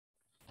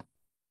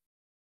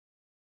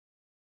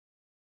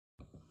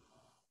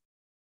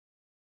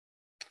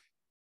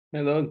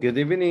Hello, good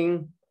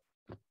evening.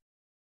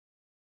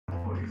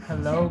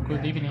 Hello,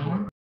 good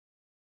evening.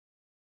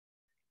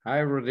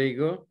 Hi,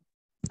 Rodrigo.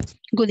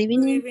 Good Good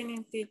evening.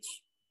 evening,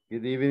 teacher.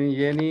 Good evening,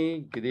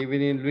 Jenny. Good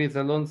evening, Luis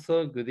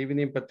Alonso. Good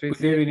evening,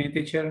 Patricia. Good evening,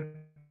 teacher.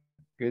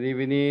 Good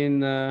evening,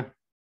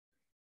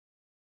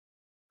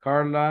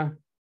 Carla.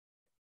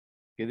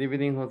 Good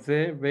evening,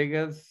 Jose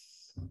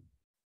Vegas.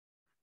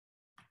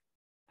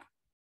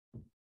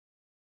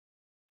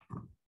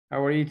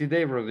 How are you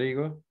today,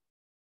 Rodrigo?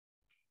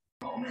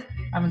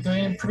 I'm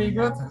doing pretty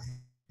good.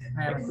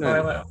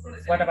 Excellent.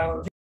 What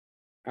about you?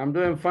 I'm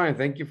doing fine.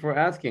 Thank you for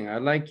asking. I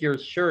like your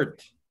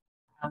shirt.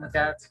 I'm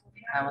glad,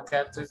 I'm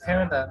glad to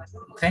hear that.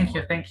 Thank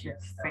you, thank you.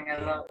 Thank you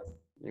a lot.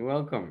 You're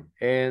welcome.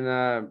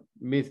 And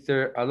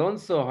Mr.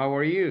 Alonso, how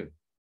are you?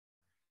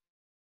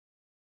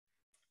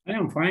 I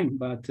am fine,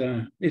 but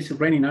it's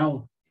raining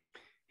now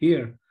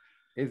here.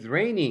 It's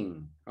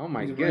raining. Oh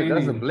my It's God,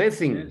 that's a raining.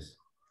 blessing. Yes.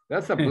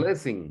 That's a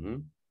blessing. Hmm?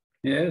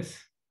 Yes.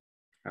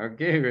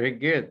 Okay, very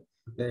good.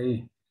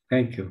 Okay.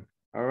 Thank you.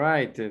 All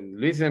right. And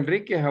Luis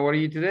Enrique, how are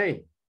you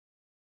today?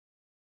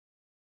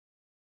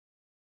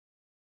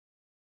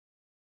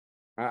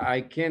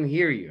 I can't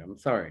hear you. I'm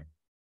sorry.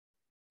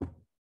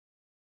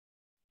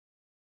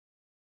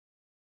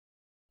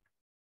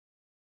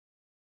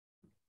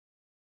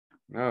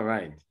 All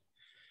right.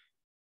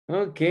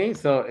 Okay,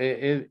 so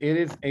it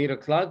is 8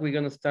 o'clock. We're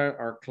going to start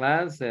our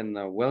class, and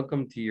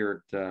welcome to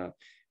your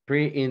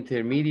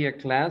pre-intermediate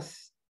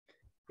class.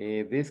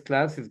 This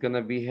class is going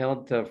to be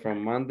held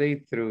from Monday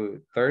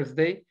through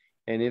Thursday,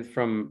 and it's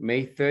from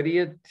May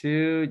 30th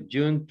to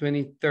June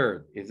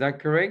 23rd. Is that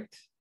correct?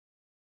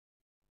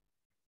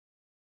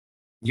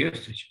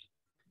 Yes, teacher.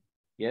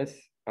 Yes.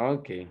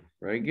 Okay,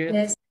 very good.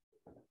 Yes.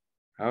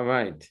 All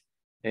right.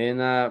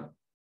 And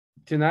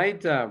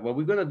tonight, what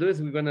we're going to do is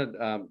I'm going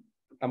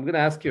to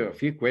ask you a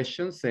few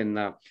questions.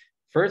 And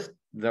first,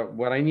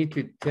 what I need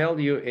to tell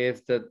you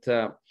is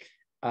that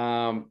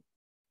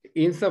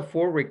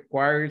INSAFORP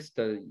requires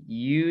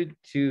you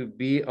to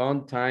be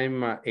on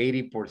time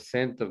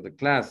 80% of the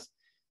class.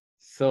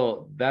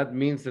 So that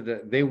means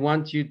that they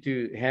want you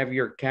to have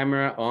your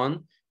camera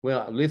on.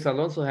 Well, Luis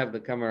Alonso have the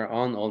camera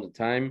on all the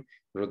time.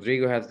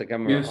 Rodrigo has the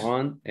camera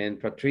on, and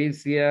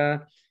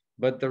Patricia.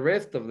 But the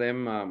rest of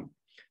them,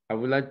 I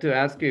would like to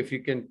ask you if you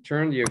can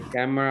turn your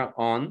camera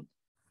on.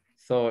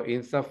 So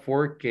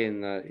INSAFORP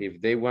can, if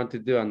they want to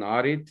do an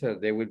audit,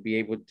 they would be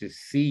able to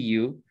see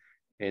you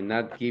and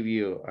not give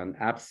you an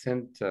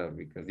absent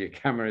because your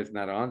camera is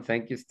not on.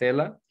 Thank you,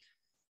 Stella.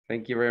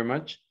 Thank you very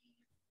much.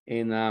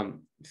 And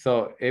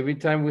so every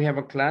time we have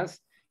a class,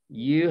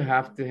 you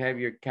have to have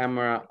your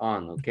camera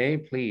on, okay?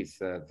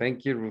 Please.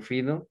 Thank you,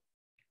 Rufino.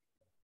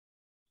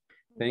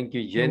 Thank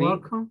you, Jenny. You're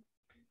welcome.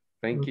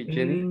 Thank you, Good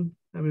Jenny. evening,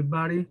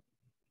 everybody.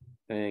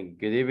 And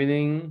good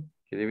evening.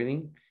 Good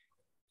evening.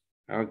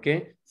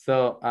 Okay,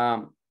 so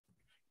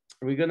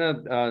we're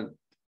gonna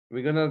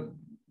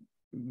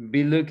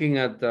be looking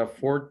at the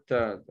fourth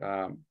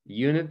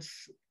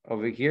units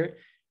over here.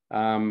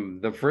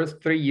 The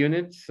first 3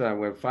 units,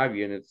 well, 5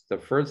 units. The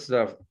first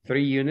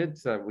 3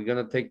 units, we're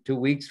gonna take 2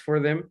 weeks for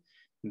them.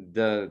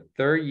 The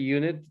third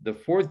unit, the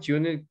fourth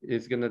unit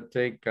is gonna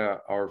take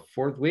our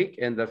 4th week,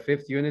 and the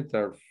 5th unit,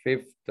 our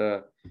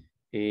 5th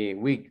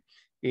week.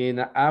 And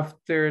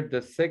after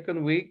the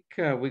 2nd week,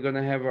 we're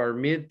gonna have our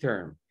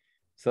midterm.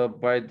 So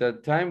by the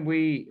time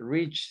we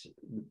reach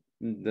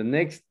the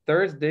next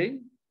Thursday,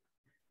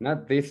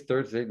 not this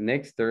Thursday,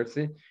 next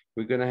Thursday,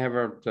 we're gonna have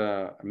our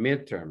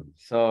midterm.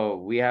 So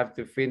we have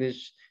to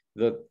finish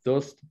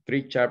those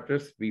 3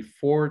 chapters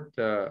before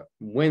the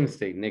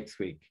Wednesday next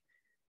week.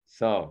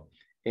 So,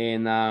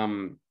 and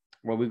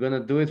what we're gonna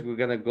do is we're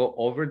gonna go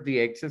over the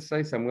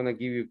exercise. I'm gonna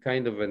give you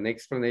kind of an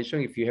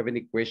explanation. If you have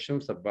any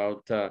questions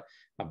about a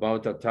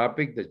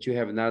topic that you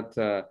have not,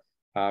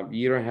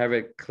 you don't have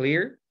it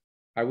clear,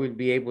 I will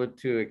be able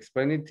to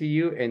explain it to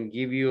you and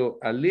give you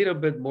a little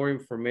bit more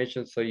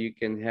information so you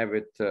can have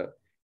it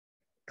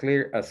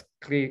clear as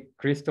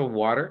crystal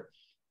water,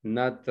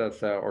 not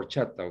as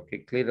horchata, okay?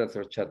 Clear as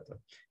horchata.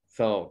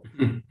 So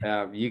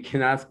you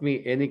can ask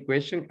me any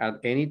question at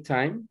any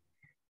time,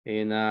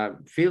 and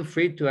feel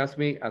free to ask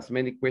me as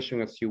many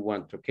questions as you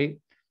want, okay?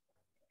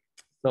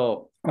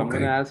 So I'm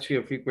gonna ask you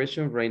a few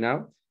questions right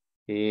now,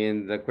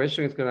 and the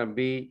question is gonna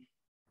be,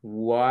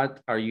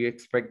 what are you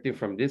expecting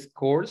from this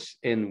course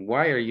and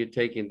why are you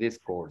taking this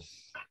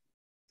course?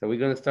 So we're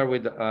going to start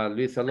with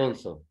Luis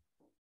Alonso.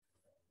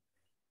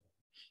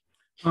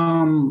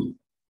 Well,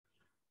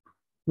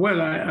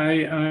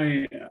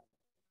 I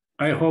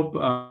hope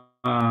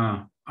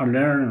I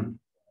learn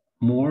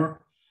more.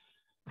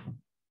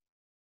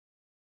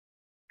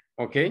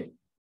 Okay.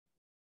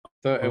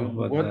 So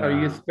what are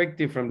you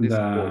expecting from this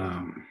course?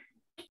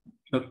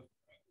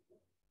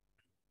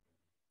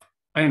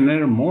 I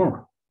learn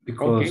more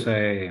because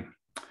I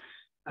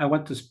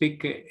want to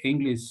speak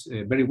English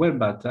very well,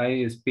 but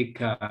I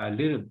speak a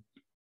little.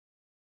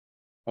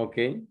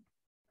 Okay.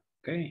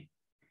 Okay.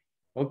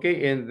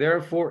 Okay, and there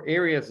are 4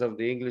 areas of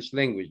the English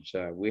language.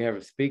 We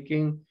have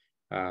speaking,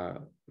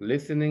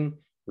 listening,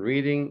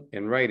 reading,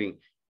 and writing.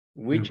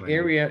 Which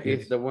area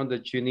is the one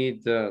that you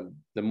need the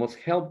most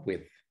help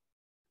with?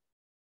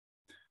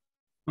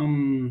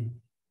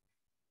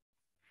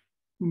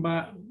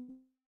 But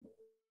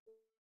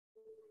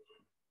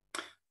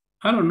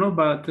I don't know,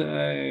 but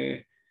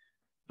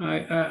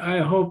I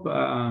hope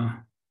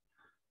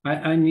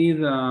I need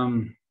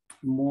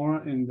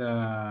more in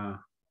the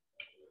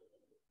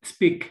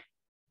speak.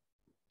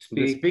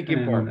 The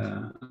speaking part.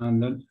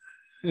 And then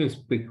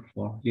speak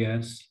for,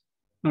 yes.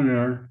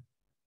 And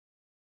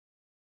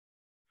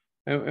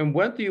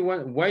what do you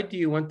want? Why do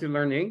you want to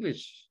learn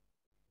English?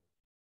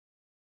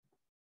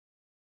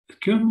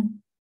 Excuse me?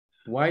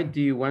 Why do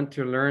you want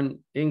to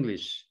learn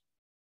English?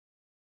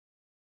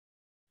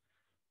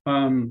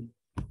 I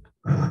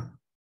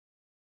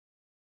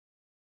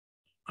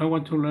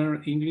want to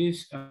learn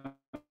English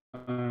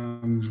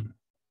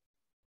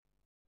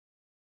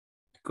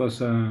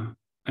because I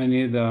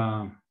need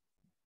to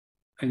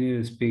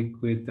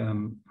speak with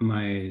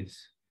my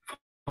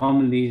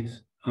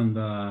families and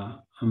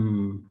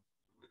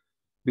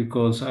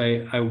because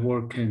I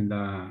work in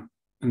the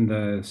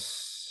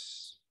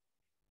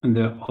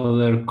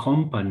other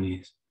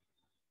companies.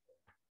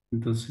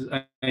 Entonces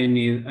I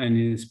need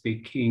to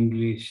speak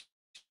English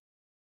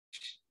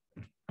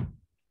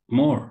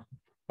more.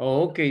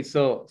 Oh, okay.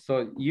 So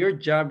your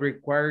job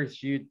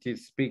requires you to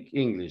speak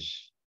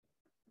English.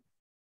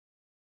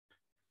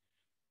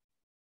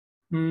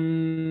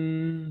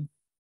 No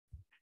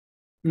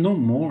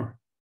more.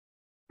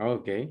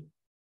 Okay.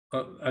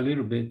 A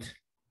little bit.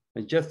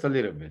 Just a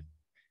little bit.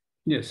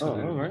 Yes. Oh,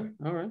 all right.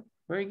 All right.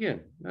 Very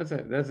good. That's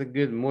a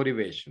good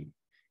motivation.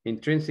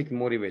 Intrinsic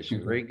motivation.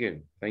 Okay. Very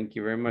good. Thank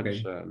you very much,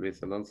 Okay.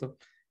 Luis Alonso.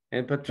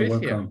 And You're Patricia.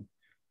 welcome.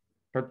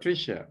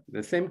 Patricia,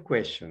 the same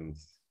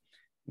questions.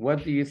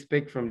 What do you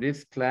expect from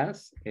this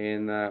class,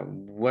 and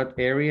what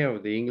area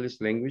of the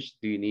English language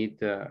do you need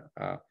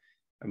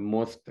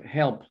most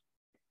help?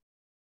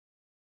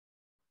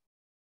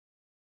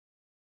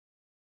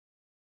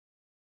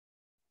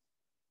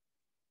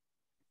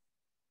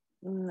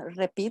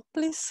 Repeat,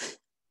 please.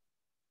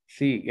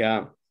 Sí,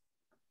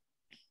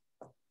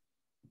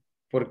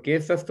 ¿por qué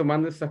estás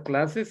tomando estas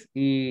clases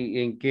y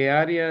en qué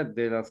área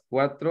de las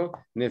 4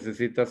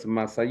 necesitas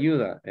más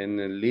ayuda? ¿En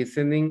el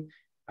listening,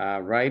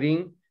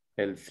 writing,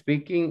 el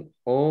speaking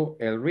o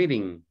el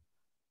reading?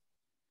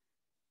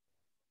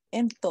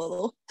 En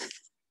todo.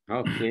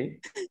 Ok.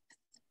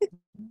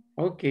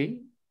 Ok.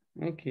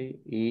 Ok.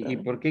 ¿Y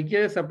por qué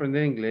quieres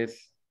aprender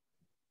inglés?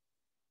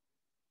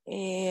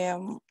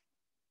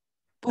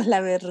 Pues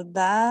la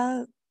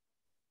verdad,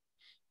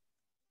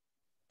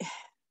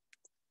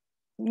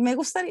 me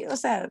gustaría, o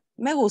sea,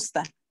 me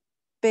gusta,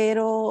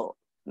 pero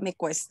me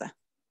cuesta.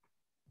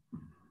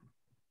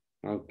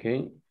 Ok.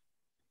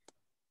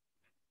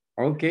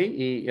 Ok,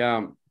 ¿y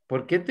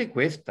por qué te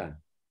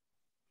cuesta?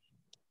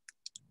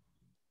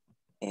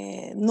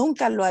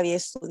 Nunca lo había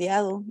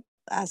estudiado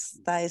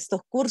hasta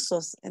estos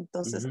cursos,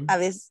 entonces Ujú. a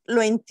veces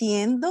lo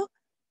entiendo,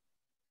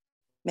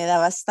 me da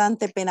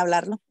bastante pena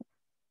hablarlo,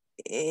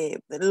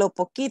 lo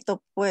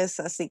poquito pues,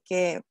 así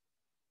que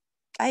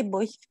ahí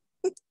voy.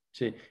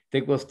 Sí,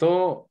 ¿te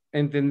costó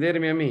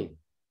entenderme a mí?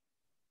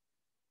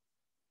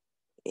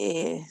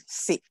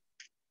 Sí,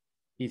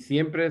 ¿Y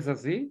siempre es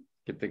así?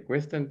 ¿Que te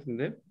cuesta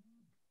entender?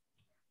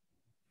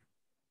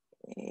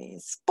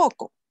 es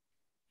poco.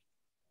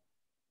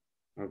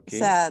 Ok. O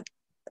sea,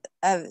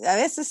 a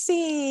veces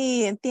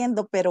sí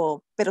entiendo,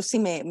 pero sí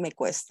me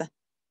cuesta.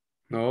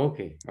 No, ok,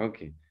 ok.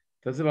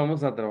 Entonces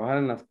vamos a trabajar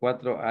en las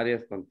 4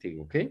 áreas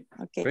contigo, ¿ok?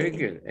 Okay. Very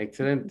good,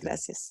 excelente.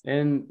 Gracias.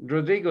 And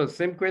Rodrigo,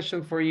 same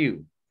question for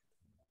you.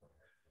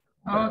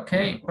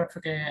 Okay,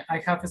 perfect.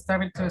 I have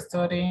started to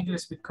study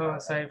English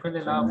because I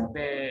really love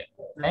the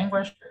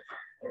language.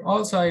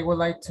 Also, I would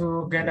like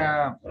to get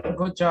a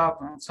good job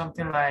on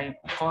something like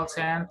call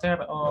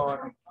center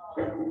or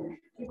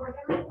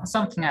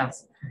something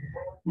else.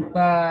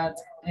 But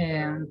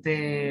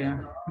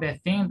the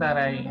thing that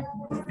I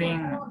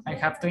think I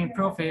have to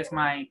improve is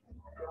my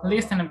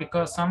listening,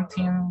 because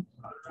something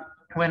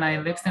when I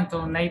listen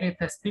to native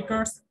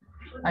speakers,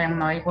 I am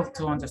not able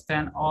to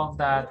understand all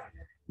that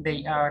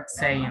they are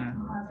saying,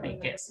 I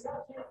guess.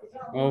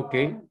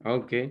 Okay,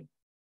 okay,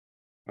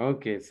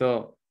 okay.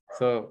 So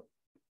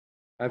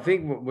I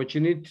think what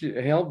you need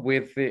to help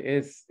with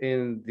is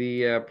in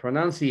the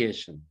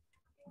pronunciation.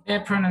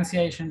 The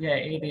pronunciation, yeah,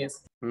 it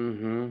is.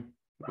 Mm-hmm.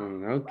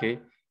 Okay.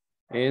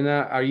 And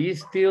are you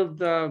still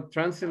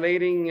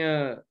translating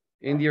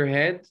in your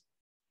head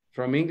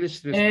from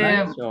English to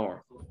Spanish,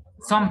 or?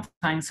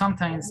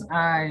 Sometimes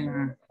I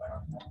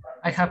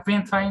have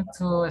been trying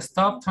to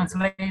stop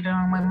translating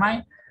on my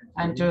mind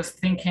and just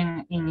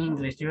thinking in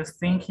English, just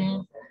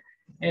thinking,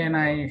 and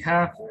I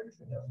have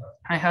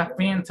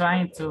been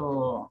trying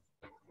to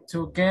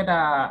get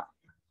a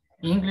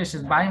English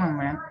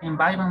environment.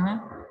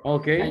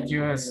 Okay. I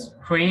just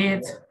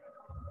read,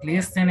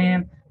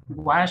 listening,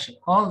 watch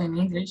all in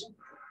English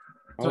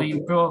to Okay.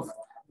 improve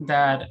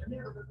that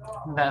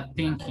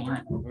thinking.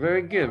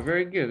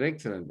 Very good,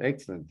 excellent,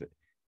 excellent.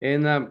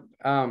 And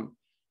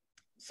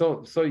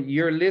So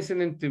you're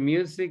listening to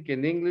music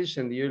in English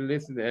and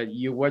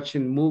you're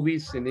watching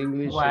movies in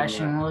English.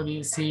 Watching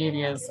movies,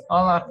 series,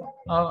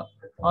 all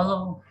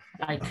of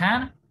I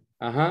can.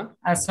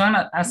 As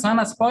soon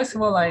as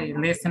possible, I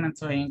listen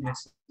to English.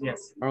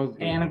 Yes.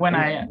 Okay. And when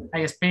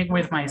I speak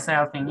with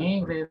myself in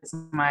English,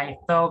 my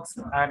thoughts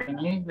are in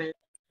English.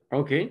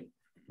 Okay.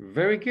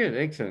 Very good.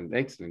 Excellent.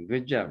 Excellent.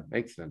 Good job.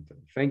 Excellent.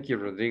 Thank you,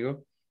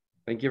 Rodrigo.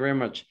 Thank you very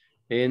much.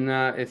 And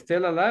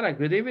Estela Lara,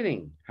 good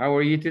evening. How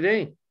are you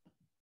today?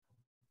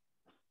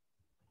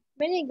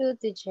 Very good,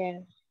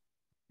 teacher.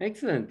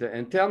 Excellent.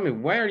 And tell me,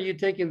 why are you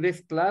taking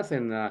this class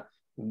and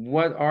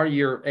what are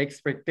your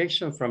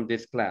expectations from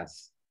this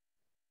class?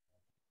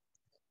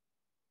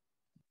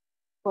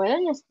 ¿Puedo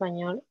en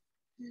español?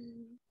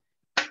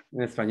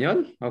 ¿En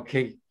español?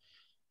 Ok.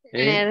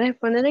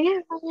 Responder en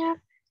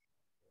español.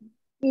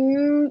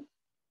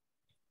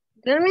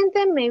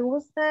 Realmente me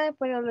gusta,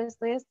 pero lo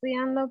estoy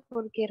estudiando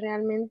porque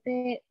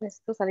realmente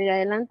necesito salir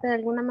adelante de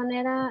alguna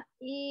manera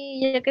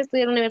y ya que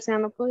estudié en la universidad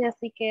no pude,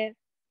 así que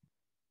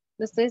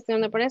lo estoy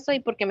estudiando por eso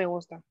y porque me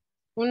gusta.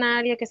 Una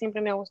área que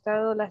siempre me ha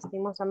gustado,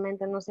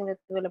 lastimosamente no siempre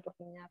tuve la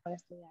oportunidad para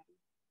estudiar.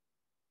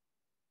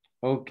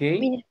 Ok.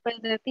 Mis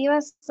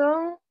expectativas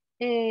son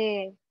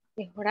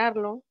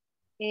mejorarlo,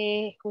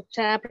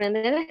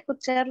 aprender a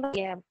escucharlo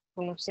y a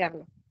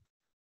pronunciarlo.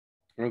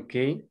 Ok.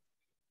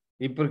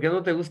 ¿Y por qué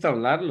no te gusta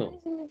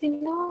hablarlo?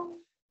 No.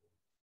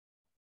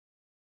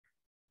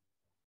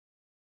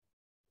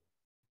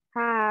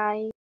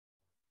 Hi.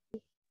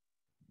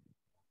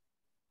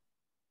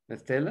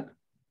 Estela,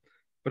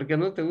 ¿por qué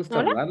no te gusta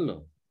 ¿Hola?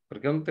 hablarlo?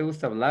 ¿Por qué no te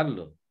gusta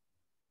hablarlo?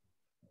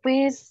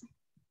 Pues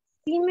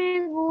sí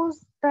me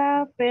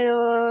gusta,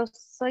 pero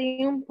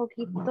soy un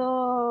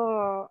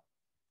poquito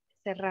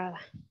cerrada.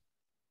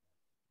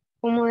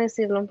 ¿Cómo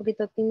decirlo? Un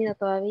poquito tímida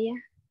todavía.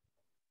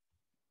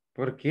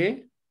 ¿Por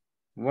qué?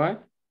 Why?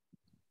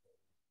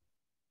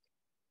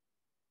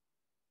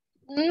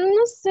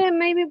 No sé,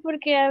 maybe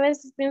porque a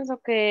veces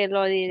pienso que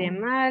lo diré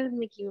mal,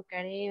 me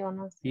equivocaré o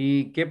no sé.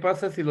 ¿Y qué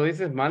pasa si lo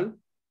dices mal?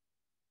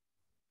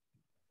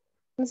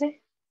 No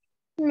sé.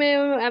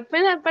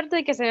 Apenas aparte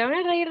de que se van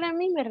a reír de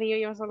mí, me río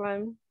yo sola de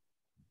mí.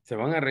 Se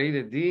van a reír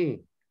de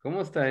ti.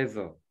 ¿Cómo está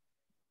eso?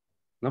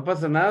 ¿No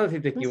pasa nada? Si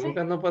te No sé.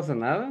 equivocas, ¿no pasa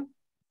nada?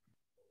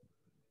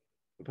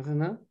 ¿No pasa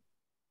nada?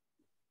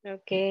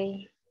 Ok.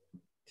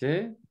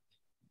 ¿Sí?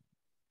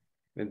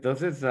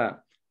 Entonces,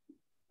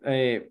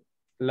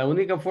 la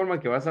única forma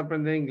que vas a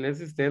aprender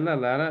inglés, Estela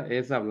Lara,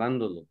 es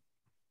hablándolo.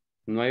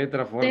 No hay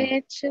otra forma. De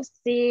hecho,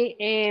 sí,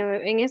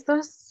 en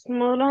estos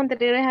módulos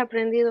anteriores he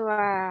aprendido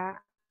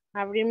a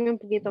abrirme un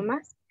poquito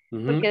más,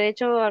 porque de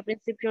hecho al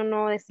principio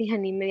no decía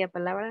ni media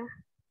palabra,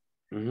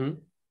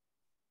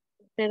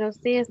 pero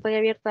sí estoy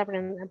abierta a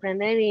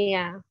aprender y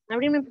a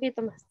abrirme un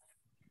poquito más.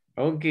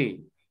 Ok,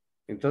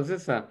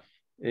 entonces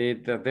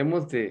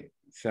tratemos de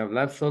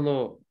hablar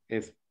solo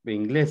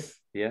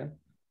inglés, ¿ya?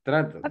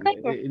 Trata.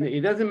 Okay,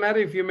 It doesn't matter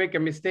if you make a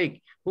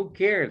mistake. Who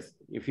cares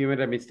if you made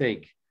a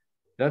mistake?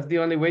 That's the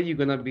only way you're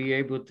going to be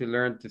able to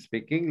learn to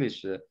speak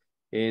English.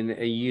 And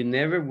you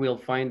never will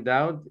find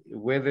out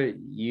whether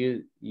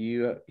you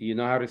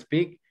know how to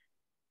speak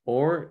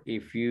or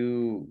if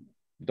you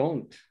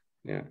don't.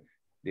 Yeah.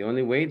 The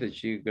only way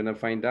that you're going to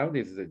find out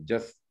is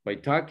just by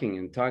talking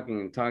and talking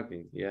and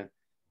talking. Yeah.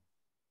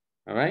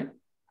 All right.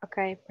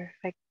 Okay,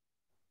 perfect.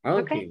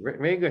 Okay,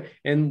 very good.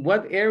 And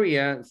what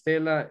area,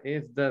 Stella,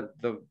 is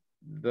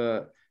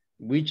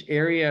which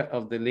area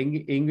of the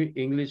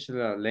English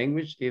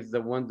language is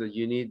the one that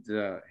you need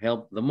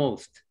help the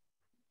most?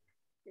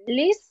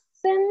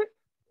 Listening.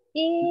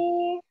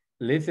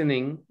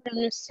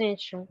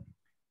 Pronunciation.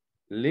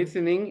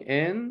 Listening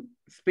and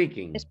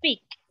speaking.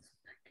 Speak.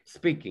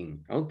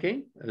 Speaking.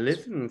 Okay.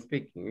 Listen and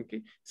speaking.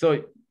 Okay.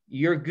 So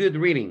you're good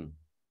reading.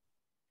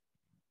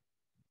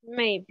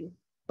 Maybe.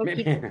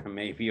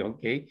 Maybe,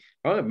 okay.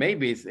 Oh,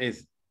 maybe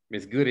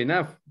it's good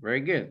enough.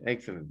 Very good.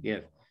 Excellent.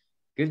 Yes.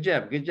 Good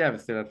job,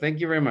 Stella. Thank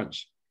you very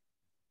much.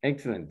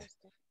 Excellent.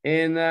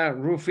 And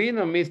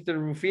Rufino, Mr.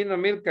 Rufino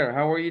Milcar,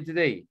 how are you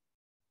today?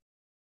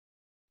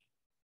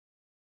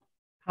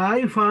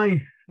 I'm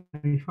fine.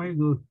 I'm fine,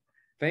 good.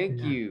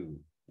 Thank you.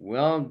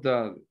 Well,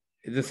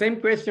 the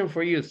same question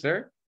for you,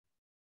 sir.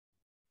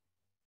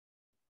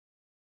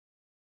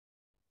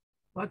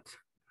 What?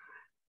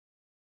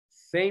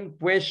 Same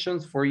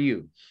questions for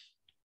you.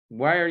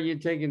 Why are you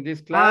taking this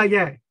class?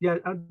 Yeah, I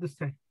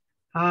understand.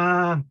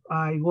 I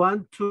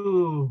want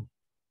to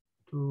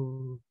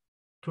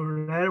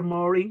learn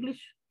more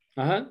English.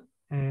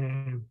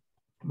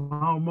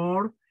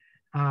 More.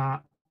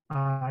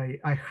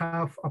 I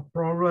have a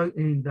problem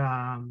in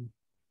the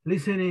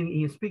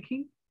listening and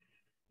speaking.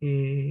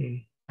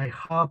 I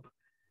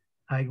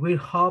will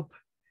hope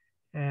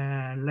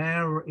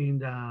learn in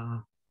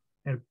the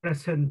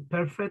present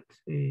perfect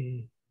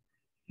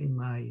in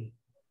my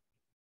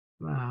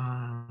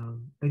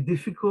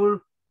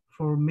difficult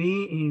for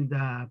me in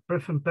the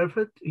present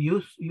perfect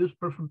use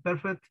present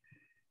perfect.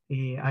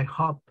 I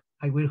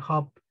will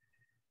hope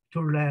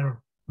to learn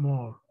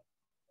more.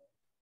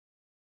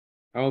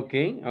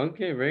 Okay,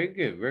 okay, very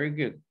good, very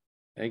good.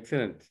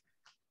 Excellent.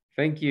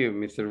 Thank you,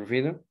 Mr.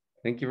 Rufino.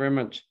 Thank you very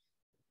much.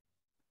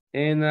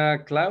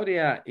 And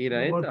Claudia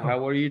Iraeta, welcome.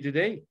 how are you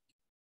today?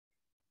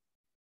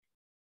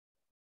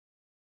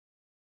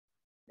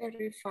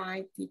 Very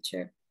fine,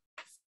 teacher.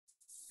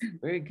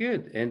 Very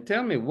good. And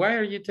tell me, why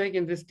are you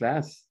taking this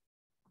class?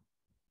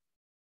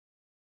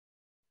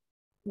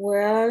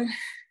 Well,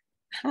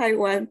 I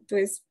want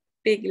to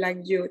speak like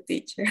you,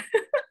 teacher.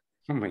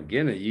 Oh my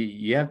goodness,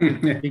 you have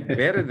to speak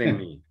better than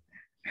me.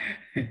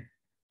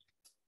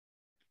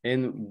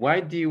 And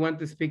why do you want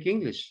to speak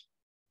English?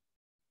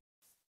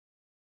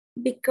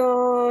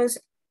 Because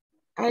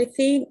I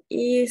think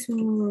it's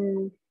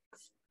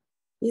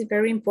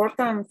very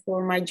important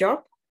for my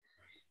job.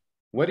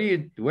 What do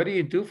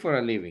you do for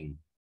a living?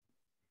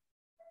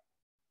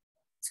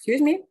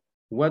 Excuse me?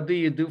 What do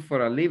you do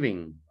for a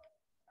living?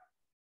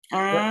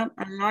 I'm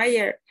a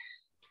lawyer.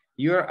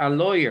 You're a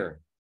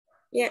lawyer.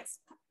 Yes.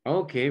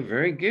 Okay,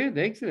 very good,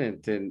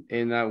 excellent.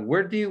 And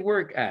where do you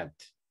work at?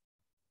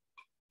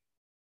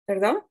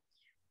 ¿Perdón?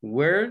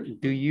 Where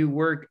do you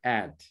work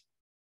at?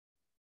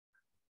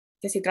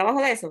 Que si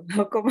trabajo de eso.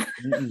 ¿Cómo?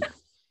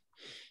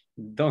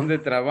 ¿Dónde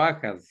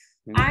trabajas?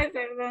 Ay,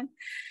 perdón.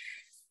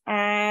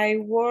 I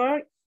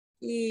work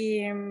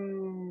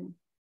in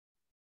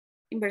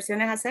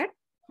inversiones a hacer.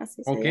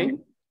 Así se Okay,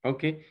 llama.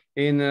 okay.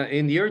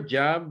 In your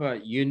job,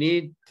 you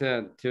need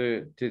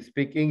to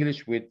speak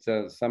English with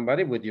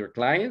somebody, with your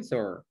clients,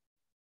 or?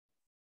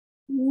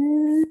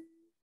 No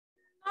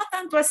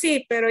tanto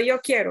así, pero yo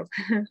quiero.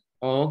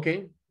 Oh,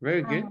 okay,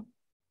 very good.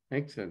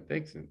 Excellent,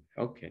 excellent.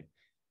 Okay.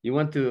 You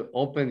want to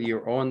open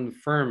your own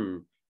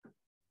firm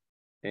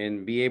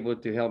and be able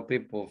to help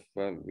people,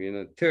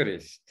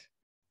 tourists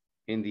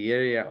in the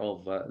area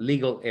of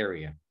legal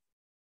area.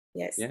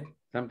 Yes. Yeah,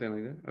 something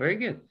like that. Very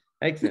good.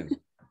 Excellent.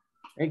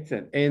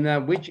 Excellent.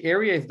 And which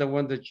area is the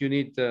one that you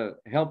need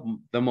help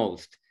the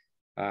most?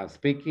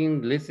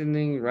 Speaking,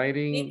 listening,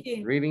 writing,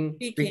 reading,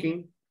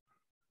 speaking?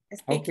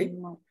 Okay.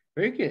 More.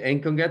 Very good.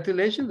 And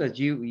congratulations that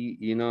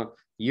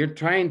you're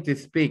trying to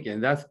speak,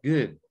 and that's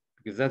good,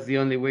 because that's the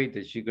only way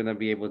that you're going to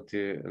be able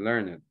to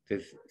learn it.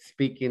 Just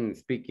speaking,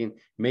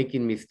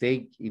 making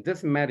mistake. It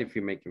doesn't matter if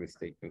you make a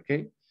mistake,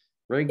 okay?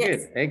 Very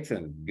good.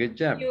 Excellent. Good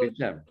job. Good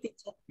job.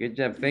 Good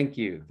job. Thank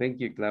you. Thank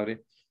you, Claudia.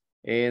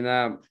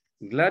 And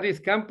Gladys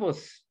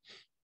Campos.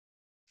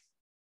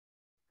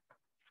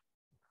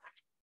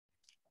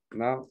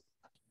 No.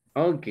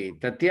 Okay.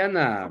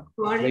 Tatiana,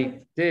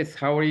 this,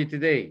 how are you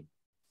today?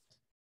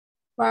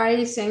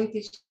 Fine, thank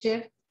you,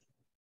 teacher.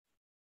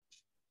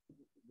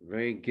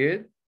 Very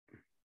good.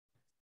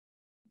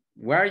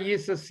 Why are you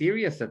so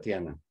serious,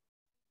 Tatiana?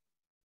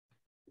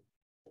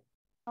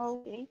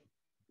 Okay.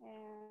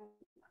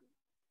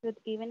 Good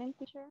evening,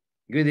 teacher.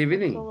 Good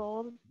evening.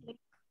 Hello,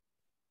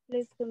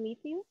 pleased to meet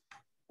you.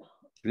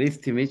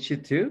 Pleased to meet you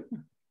too.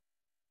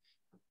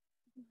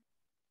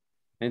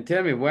 And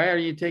tell me, why are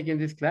you taking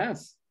this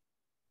class?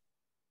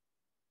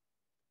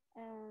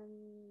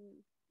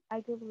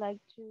 I would like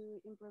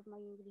to improve my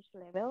English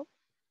level.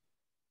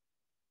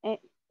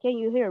 Can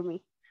you hear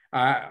me?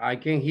 I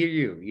can hear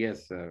you.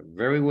 Yes,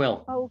 very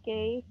well.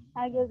 Okay.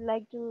 I would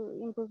like to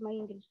improve my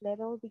English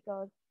level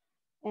because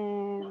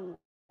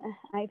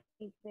I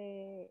think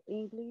the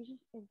English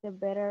is the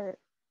better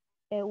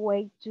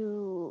way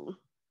to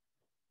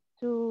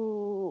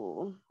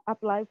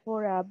apply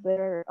for a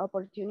better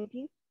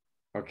opportunity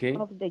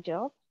of the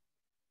job.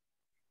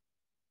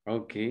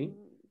 Okay.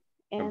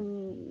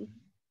 And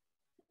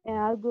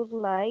I would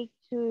like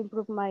to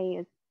improve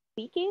my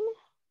speaking,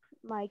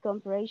 my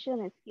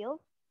comprehension skills.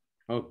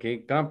 Okay,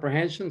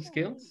 comprehension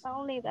skills.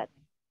 Only that.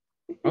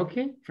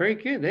 Okay, very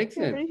good,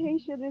 excellent.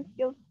 Comprehension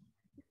skills.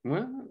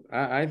 Well,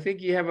 I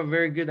think you have a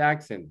very good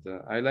accent.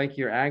 I like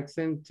your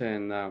accent,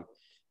 and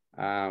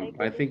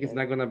I think it's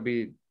not going to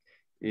be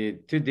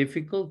too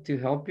difficult to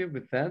help you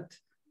with that,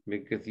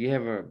 because you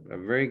have a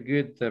very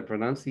good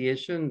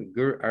pronunciation,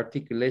 good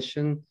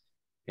articulation,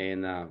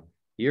 and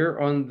you're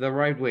on the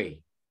right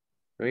way.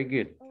 Very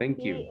good.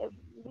 Thank you.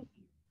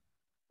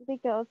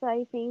 Because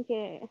I think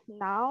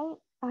now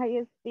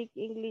I speak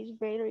English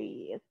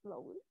very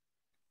slowly.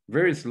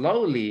 Very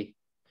slowly?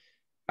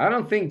 I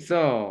don't think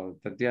so,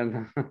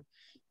 Tatiana.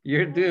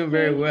 You're doing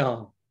very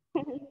well.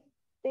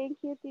 Thank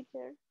you,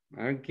 teacher.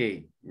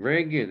 Okay,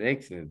 very good.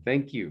 Excellent.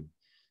 Thank you.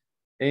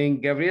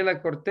 And Gabriela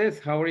Cortez,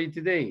 how are you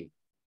today?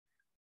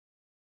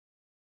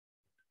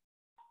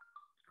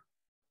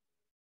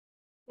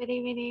 Good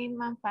evening,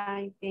 I'm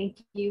fine,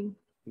 thank you.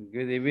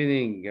 Good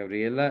evening,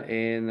 Gabriela.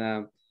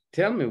 And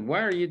tell me,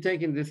 why are you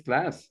taking this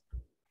class?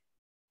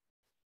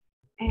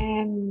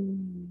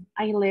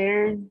 I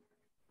learned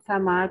so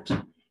much,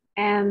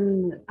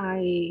 and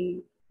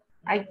I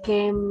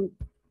came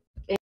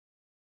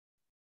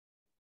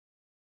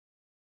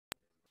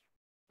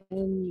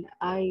and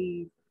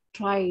I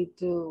try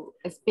to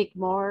speak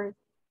more,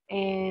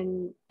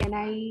 and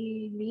I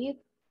need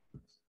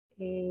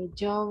a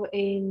job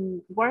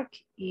in work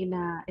in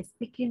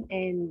speaking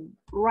and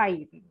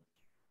writing.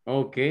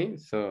 Okay,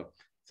 so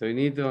So you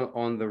need to,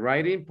 on the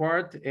writing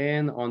part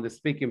and on the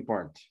speaking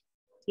part.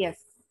 Yes.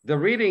 The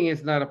reading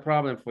is not a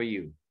problem for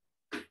you.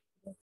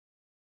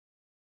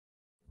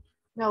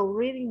 No,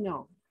 reading,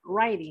 no.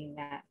 Writing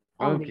that.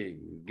 Only. Okay,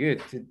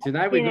 good.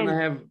 Tonight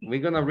we're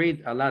gonna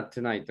read a lot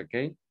tonight,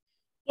 okay?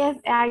 Yes,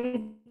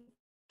 I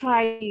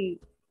try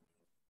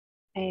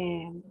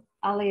a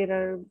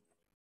little.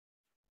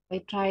 I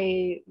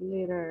try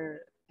little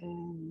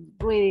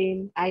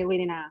reading. I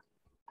reading a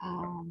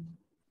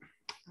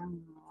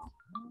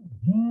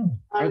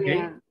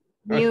Okay.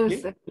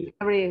 news, Okay.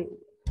 every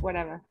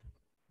whatever.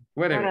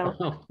 Whatever.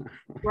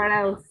 What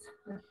else?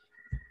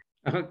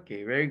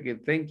 Okay, very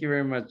good. Thank you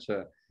very much.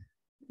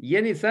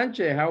 Jenny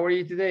Sanchez, how are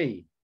you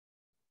today?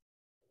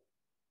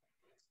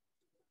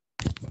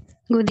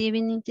 Good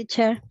evening,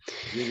 teacher.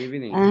 Good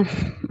evening.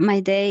 My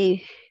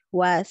day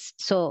was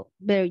so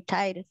very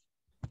tired.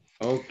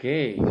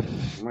 Okay,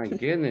 my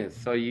goodness.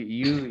 So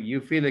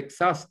you feel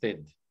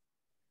exhausted.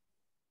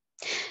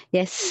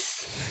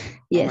 Yes,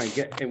 Oh my yes.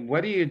 God. And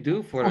what do you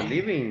do for a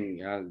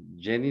living,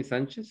 Jenny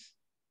Sanchez?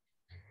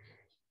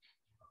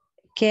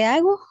 ¿Qué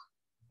hago?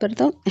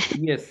 Perdón.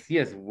 Yes,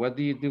 yes. What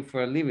do you do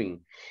for a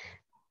living?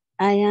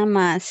 I am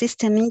a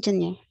system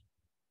engineer.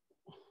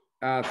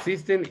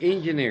 System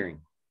engineering.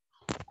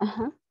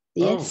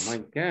 Yes. Oh my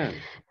God.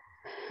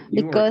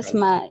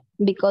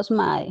 Because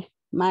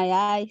my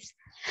eyes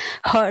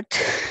hurt.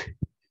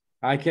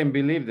 I can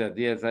believe that.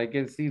 Yes, I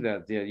can see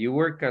that. Yeah, you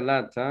work a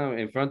lot, huh?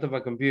 In front of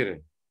a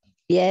computer.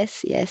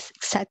 Yes,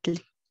 exactly.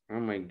 Oh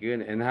my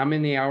goodness. And how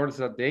many hours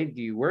a day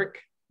do you work?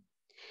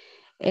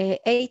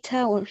 8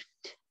 hours.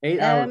 8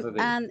 hours a day.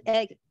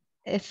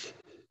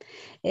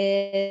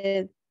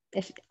 And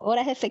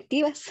horas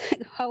efectivas,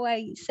 how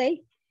I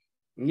say.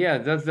 Yeah,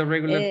 that's the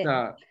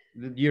regular,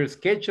 your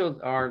schedules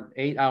are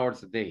 8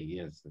 hours a day,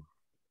 yes.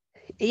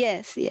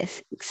 Yes,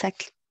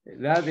 exactly.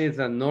 That is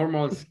a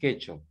normal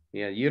schedule.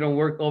 Yeah, you don't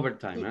work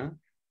overtime, huh?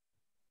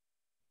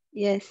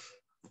 Yes.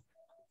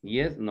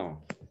 Yes,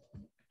 no.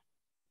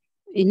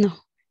 No.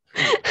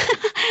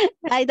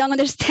 I don't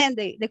understand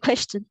the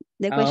question.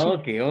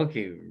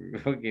 Okay,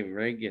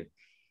 very good.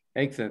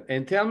 Excellent.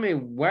 And tell me,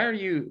 why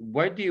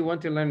do you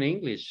want to learn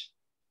English?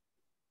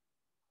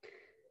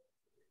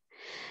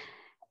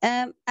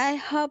 I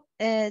hope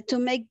to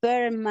make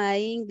better my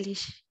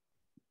English.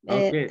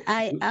 Okay.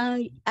 I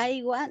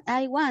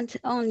want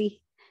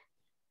only.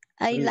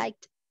 I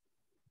liked.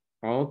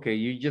 Okay,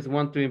 you just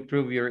want to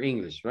improve your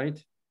English, right?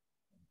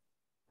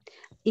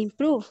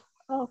 Improve.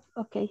 Oh,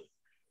 okay.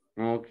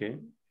 Okay.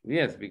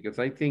 Yes, because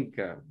I think,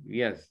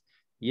 yes,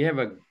 you have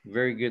a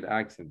very good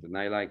accent and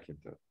I like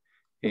it.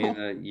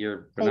 And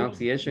your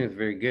pronunciation is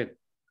very good.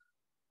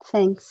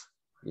 Thanks.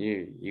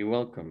 You're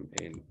welcome.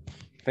 And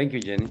thank you,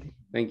 Jenny.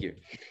 Thank you.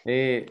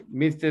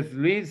 Mr.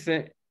 Luis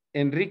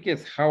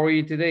Enriquez, how are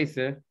you today,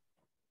 sir?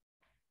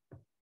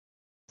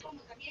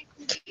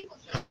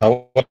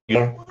 How are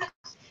you?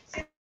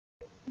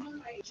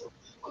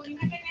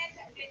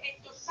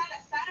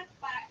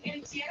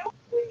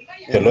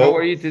 Hello. How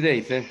are you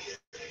today, sir?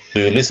 Do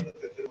you listen?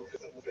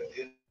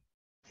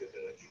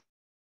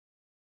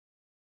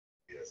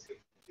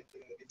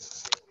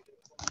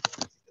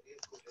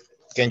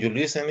 Can you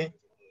listen me?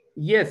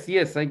 Yes,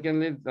 I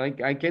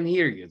can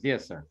hear you.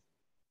 Yes, sir.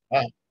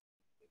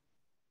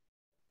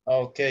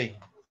 Okay.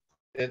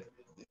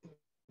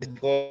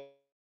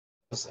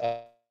 Because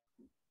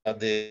at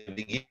the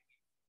beginning,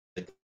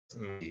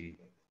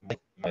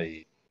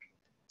 my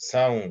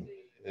sound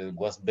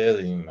was better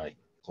in my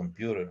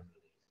computer.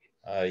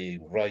 I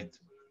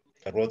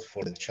wrote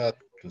for the chat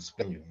to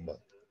explain you, but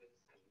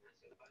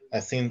I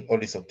think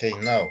all is okay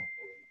now.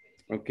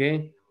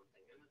 Okay.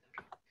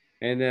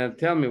 And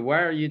tell me,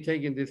 why are you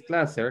taking this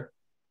class, sir?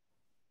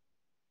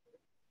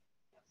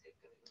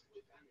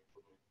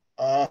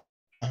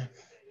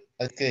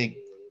 Okay,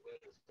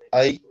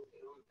 I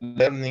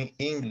learning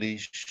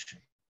English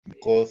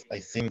because I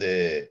think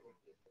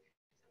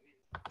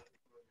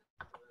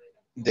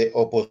the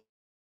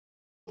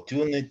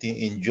opportunity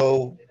in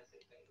you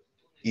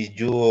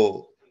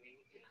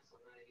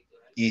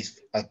if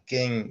I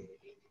can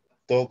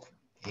talk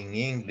in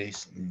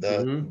English,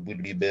 that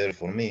will be better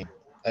for me.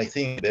 I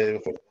think better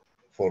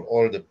for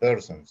all the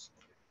persons.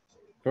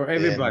 For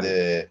everybody.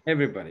 And,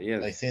 everybody,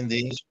 yes. I think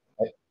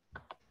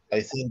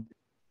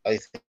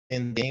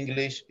the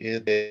English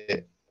is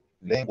the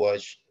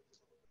language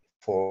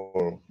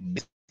for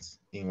business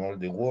in all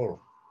the world.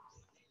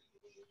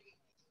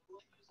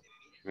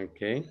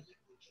 Okay.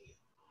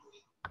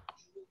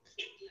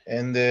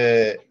 And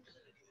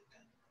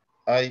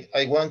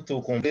I want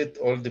to complete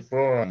all the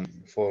program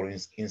for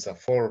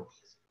INSAFORP.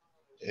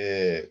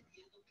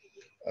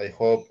 I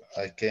hope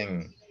I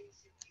can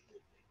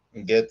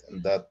get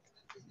that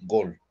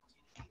goal.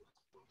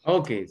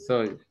 Okay,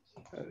 so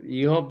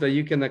you hope that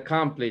you can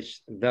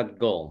accomplish that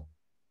goal.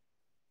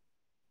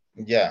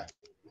 Yeah.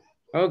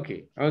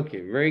 Okay,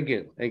 very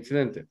good,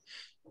 excelente.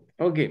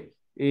 Ok,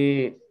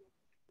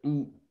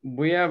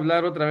 voy a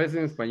hablar otra vez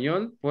en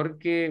español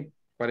porque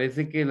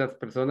parece que las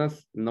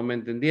personas no me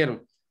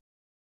entendieron.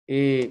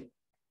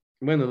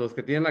 Bueno, los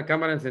que tienen la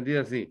cámara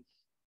encendida, sí.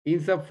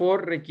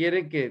 INSAFORP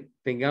requiere que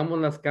tengamos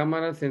las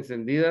cámaras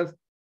encendidas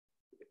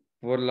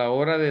por la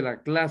hora de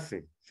la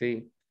clase,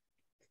 ¿sí?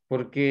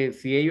 Porque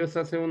si ellos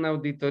hacen una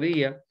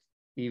auditoría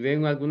y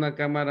ven alguna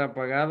cámara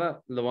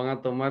apagada, lo van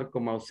a tomar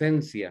como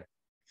ausencia,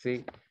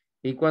 ¿sí?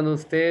 Y cuando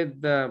usted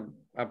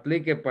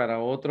aplique para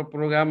otro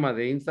programa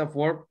de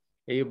INSAFORP,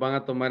 ellos van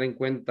a tomar en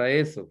cuenta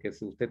eso, que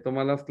si usted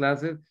toma las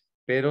clases,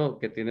 pero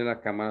que tiene las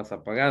cámaras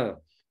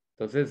apagadas.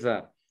 Entonces,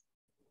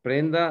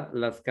 prenda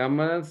las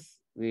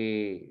cámaras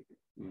de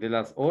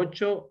las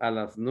 8 a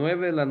las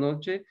 9 de la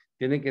noche,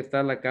 tiene que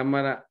estar la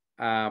cámara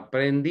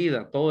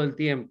prendida todo el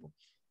tiempo.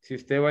 Si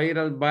usted va a ir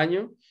al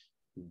baño,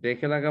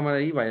 deje la cámara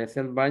ahí, váyase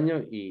al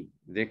baño y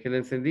déjela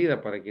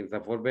encendida para que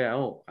INSAFORP vea,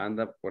 oh,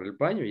 anda por el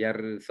baño, ya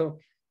regresó.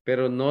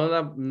 Pero no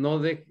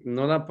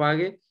la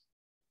apague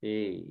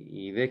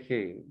y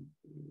deje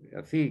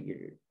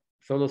así,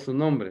 solo su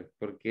nombre,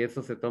 porque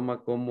eso se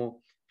toma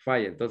como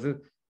falla. Entonces,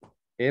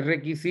 es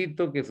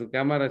requisito que su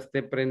cámara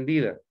esté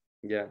prendida,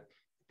 ya.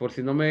 Por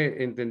si no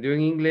me entendió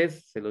en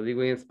inglés, se lo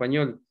digo en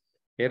español.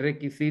 Es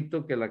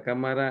requisito que la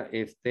cámara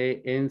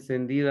esté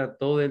encendida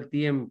todo el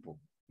tiempo,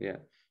 ya.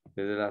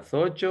 Desde las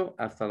 8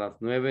 hasta las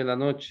 9 de la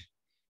noche,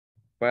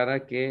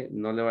 para que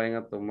no le vayan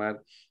a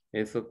tomar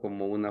eso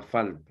como una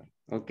falta,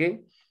 ¿ok?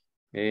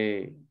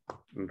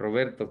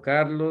 Roberto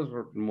Carlos,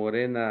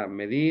 Morena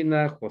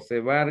Medina, José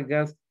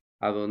Vargas,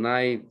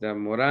 Adonai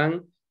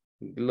Morán,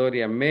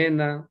 Gloria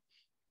Mena,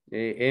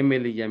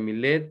 Emily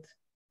Yamilet,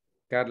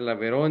 Carla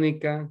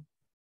Verónica.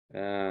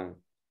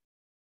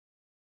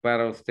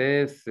 Para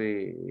ustedes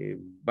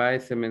va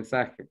ese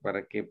mensaje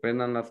para que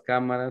prendan las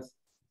cámaras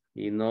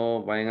y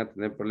no vayan a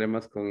tener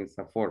problemas con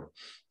INSAFORP.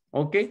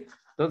 Ok,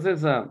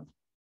 entonces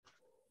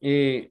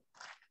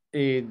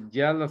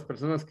ya las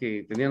personas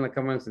que tenían la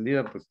cámara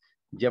encendida, pues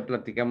ya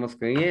platicamos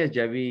con ellas,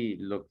 ya vi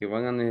lo que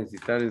van a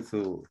necesitar en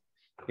su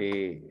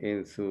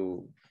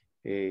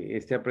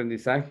este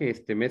aprendizaje,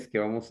 este mes que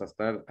vamos a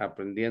estar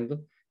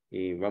aprendiendo.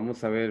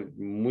 Vamos a ver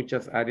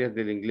muchas áreas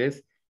del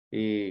inglés.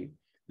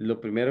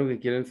 Lo primero que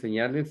quiero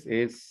enseñarles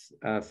es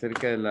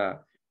acerca de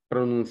la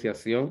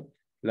pronunciación.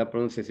 La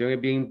pronunciación es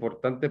bien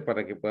importante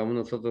para que podamos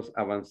nosotros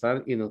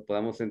avanzar y nos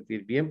podamos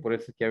sentir bien. Por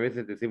eso es que a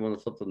veces decimos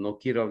nosotros, no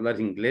quiero hablar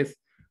inglés,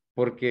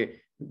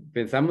 porque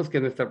pensamos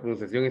que nuestra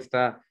pronunciación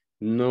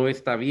no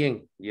está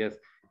bien.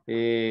 Yes.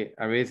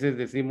 A veces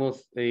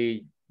decimos,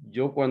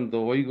 yo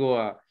cuando oigo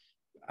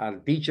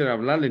al teacher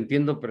hablar, le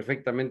entiendo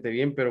perfectamente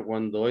bien, pero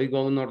cuando oigo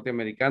a un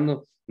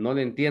norteamericano, no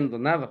le entiendo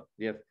nada.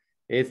 Yes.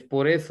 Es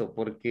por eso,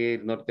 porque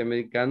el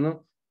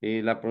norteamericano,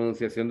 la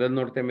pronunciación del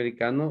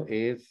norteamericano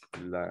es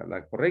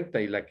la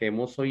correcta y la que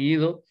hemos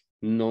oído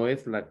no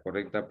es la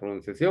correcta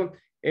pronunciación.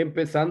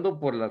 Empezando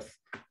por las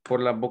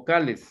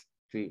vocales,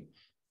 ¿sí?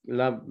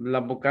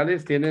 Las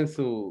vocales tienen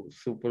su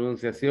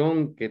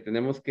pronunciación que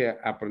tenemos que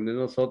aprender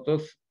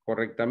nosotros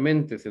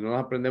correctamente. Si no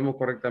las aprendemos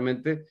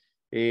correctamente,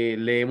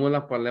 leemos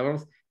las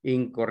palabras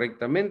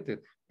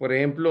incorrectamente. Por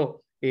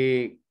ejemplo,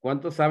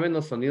 ¿cuántos saben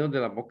los sonidos de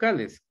las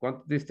vocales?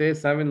 ¿Cuántos de ustedes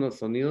saben los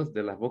sonidos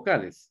de las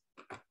vocales?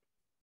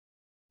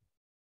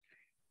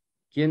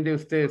 ¿Quién de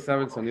ustedes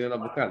sabe el sonido de las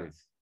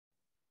vocales?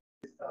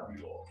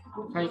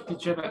 Hi,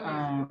 teacher.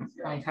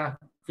 I have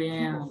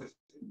been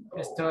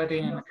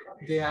studying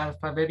the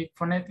alphabetic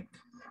phonetic.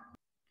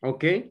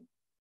 Ok.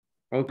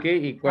 Ok,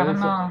 ¿y cuáles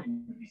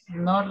son?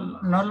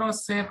 No lo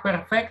sé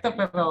perfecto,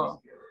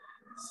 pero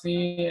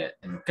sí,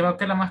 creo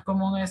que la más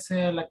común es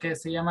la que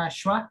se llama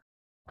schwa,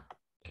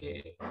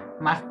 que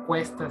más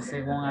cuesta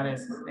según a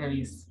veces he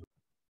visto.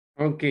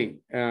 Ok,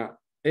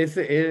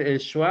 el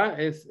schwa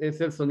es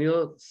el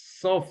sonido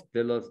soft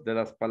de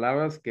las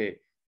palabras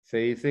que se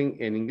dicen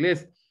en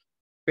inglés,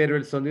 pero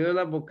el sonido de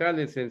las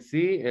vocales en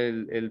sí,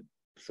 el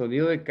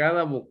sonido de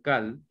cada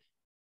vocal,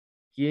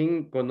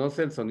 ¿quién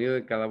conoce el sonido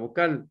de cada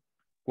vocal?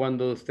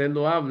 Cuando usted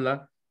lo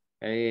habla,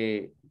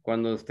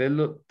 cuando usted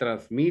lo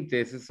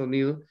transmite ese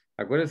sonido,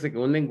 acuérdense que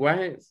un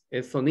lenguaje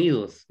es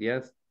sonidos,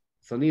 ¿ya?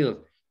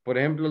 Sonidos. Por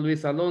ejemplo,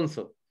 Luis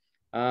Alonso,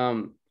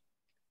 ¿cuál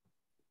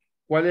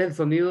es el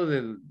sonido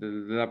de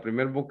la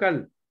primer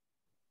vocal?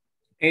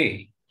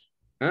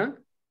 ¿Ah?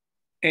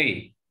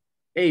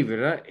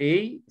 ¿Verdad?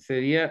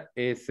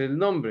 Es el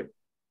nombre.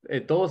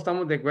 ¿Todos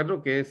estamos de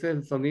acuerdo que ese es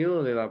el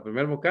sonido de la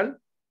primer vocal?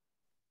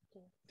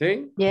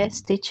 ¿Sí?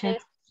 Yes, teacher.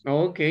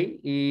 Ok,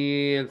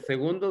 ¿y el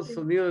segundo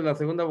sonido de la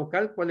segunda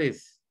vocal cuál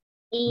es?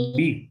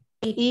 I.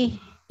 I.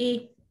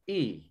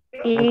 I.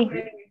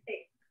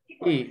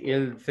 Okay. ¿Y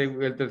el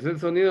tercer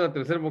sonido de la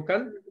tercera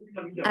vocal?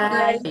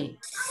 I.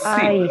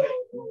 Ay.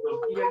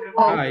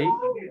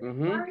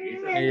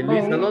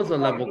 Luis Alonso,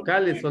 las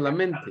vocales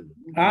solamente.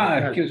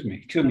 Excuse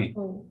me.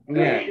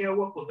 Yeah.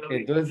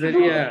 Entonces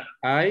sería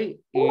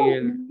I y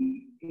el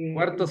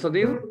cuarto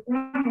sonido.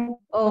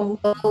 O.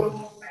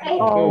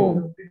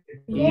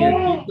 ¿Y el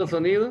quinto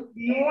sonido?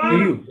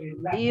 You.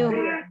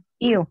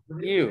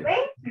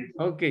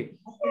 Ok.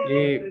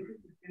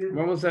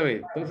 Vamos a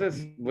ver.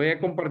 Entonces voy a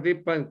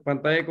compartir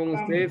pantalla con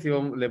ustedes y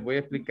les voy a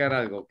explicar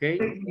algo, ¿ok?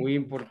 Muy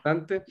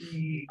importante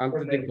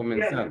antes de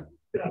comenzar.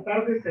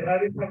 Tratar de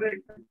cerrar esta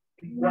regla.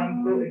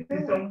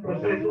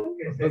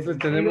 Entonces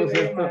tenemos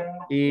esto.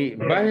 Y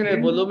bajen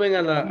el volumen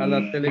a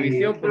la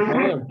televisión, por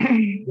favor.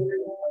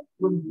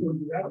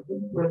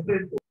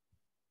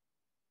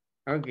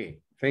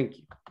 Okay, thank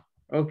you.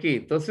 Okay,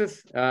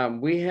 entonces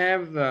we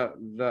have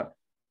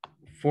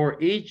for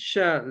each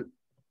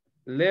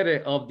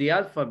letter of the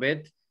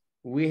alphabet,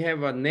 we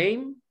have a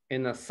name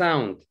and a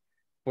sound.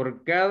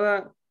 Por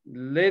cada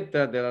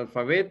letra del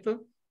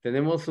alfabeto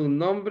tenemos un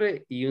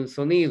nombre y un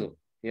sonido.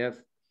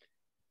 Yes.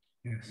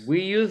 Yes. We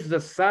use the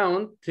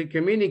sound to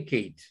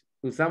communicate.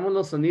 Usamos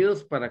los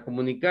sonidos para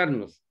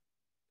comunicarnos.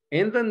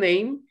 And the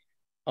name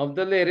of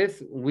the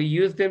letters, we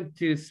use them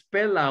to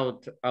spell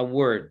out a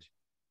word.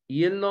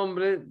 Y el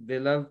nombre de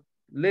las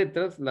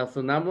letras las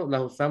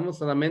usamos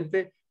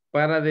solamente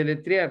para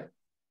deletrear.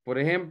 Por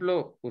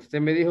ejemplo, usted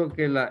me dijo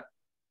que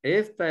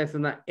esta es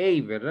una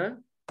A, ¿verdad?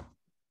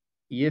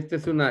 Y esta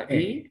es una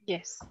I.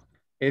 Yes.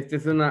 Esta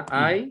es una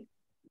I.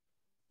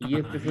 Y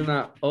esta es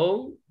una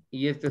O.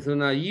 Y esta es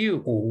una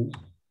U.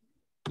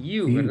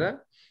 U,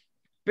 ¿verdad?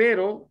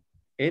 Pero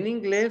en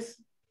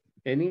inglés,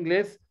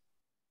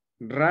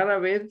 rara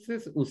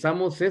veces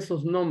usamos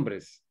esos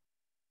nombres.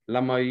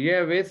 La mayoría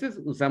de veces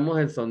usamos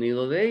el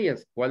sonido de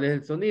ellas. ¿Cuál es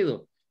el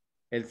sonido?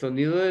 El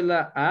sonido de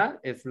la A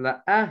es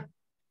la A.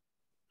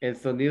 El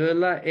sonido de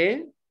la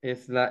E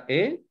es la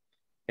E.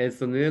 El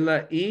sonido de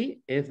la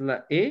I es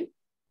la E.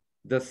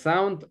 The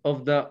sound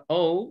of the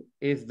O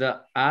is the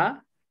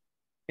A.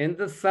 And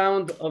the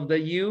sound of the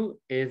U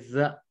is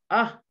the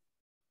A.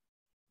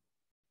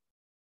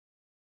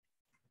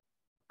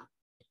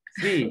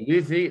 Sí,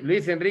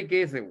 Luis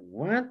Enrique dice,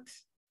 what?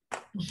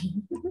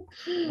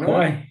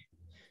 Why?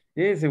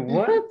 Dice,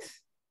 what?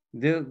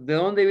 ¿De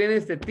dónde viene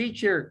este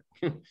teacher?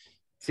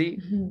 Sí,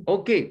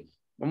 ok,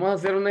 vamos a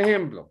hacer un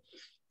ejemplo.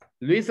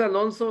 Luis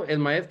Alonso, el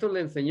maestro le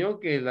enseñó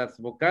que las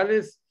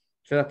vocales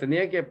se las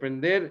tenía que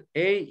aprender A,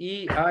 E,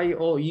 I,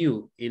 O,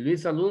 U. Y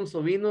Luis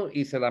Alonso vino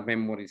y se las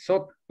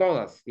memorizó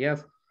todas.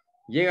 Yes.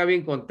 Llega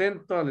bien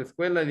contento a la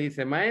escuela y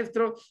dice,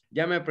 maestro,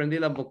 ya me aprendí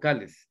las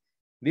vocales.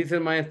 Dice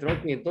el maestro, ok,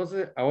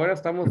 entonces ahora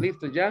estamos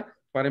listos ya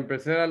para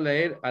empezar a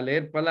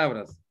leer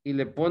palabras. Y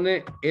le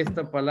pone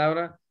esta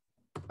palabra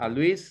a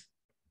Luis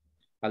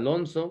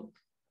Alonso.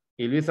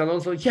 Y Luis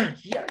Alonso, ya,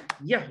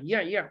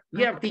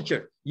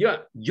 teacher.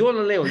 Ya, yo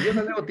la leo,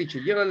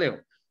 teacher, yo la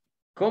leo.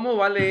 ¿Cómo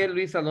va a leer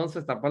Luis Alonso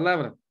esta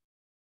palabra?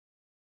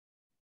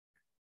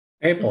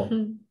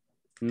 Apple.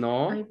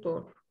 No,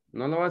 Apple.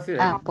 no lo va a decir.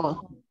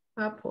 Apple.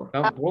 Apple.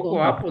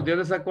 Tampoco Apple, yo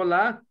le saco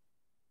la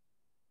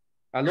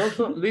A.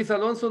 Luis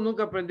Alonso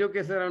nunca aprendió que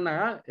esa era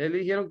una A. Él le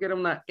dijeron que era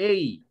una A. A.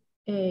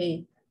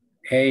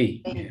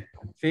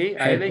 Sí,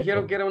 a él le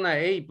dijeron que era una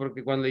A,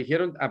 porque cuando le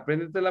dijeron,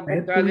 apréndete las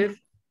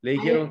vocales, le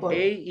dijeron A,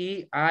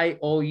 E, I,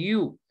 O,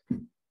 U.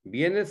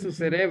 Viene su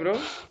cerebro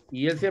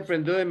y él se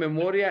aprendió de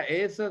memoria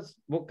esas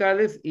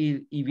vocales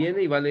y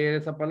viene y va a leer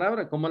esa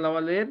palabra. ¿Cómo la va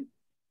a leer?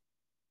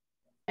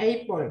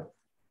 Apple.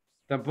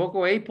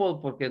 Tampoco Apple,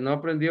 porque no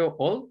aprendió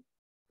all.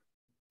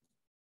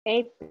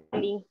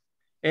 Apple.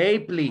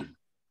 Apple.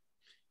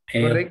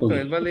 Correcto,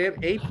 él va a leer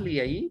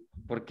Apple ahí,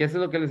 porque eso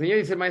es lo que le enseñó.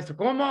 Dice el maestro,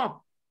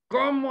 ¿cómo?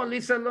 ¿Cómo,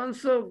 Luis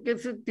Alonso? ¿Qué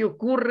se te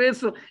ocurre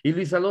eso? Y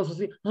Luis Alonso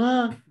así,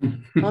 oh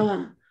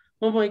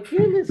my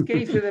goodness, ¿qué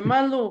hice de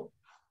malo?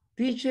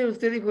 Teacher,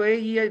 usted dijo,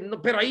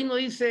 no, pero ahí no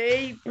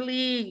dice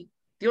Apple.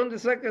 ¿De dónde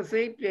sacas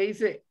Apple? Ahí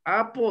dice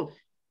Apple.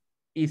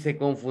 Y se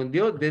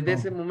confundió. Desde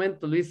ese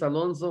momento, Luis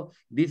Alonso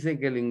dice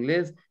que el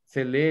inglés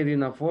se lee de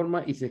una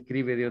forma y se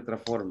escribe de otra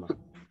forma.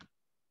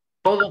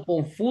 Todo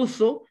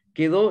confuso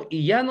quedó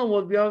y ya no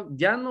volvió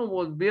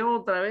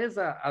otra vez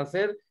a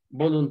ser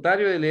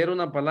voluntario de leer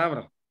una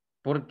palabra.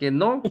 Porque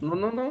no.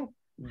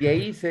 De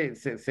ahí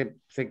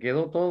se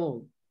quedó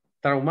todo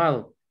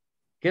traumado.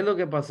 ¿Qué es lo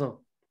que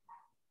pasó?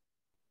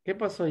 ¿Qué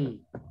pasó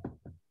ahí?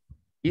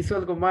 ¿Hizo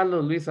algo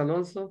malo Luis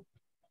Alonso?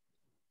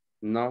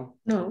 No.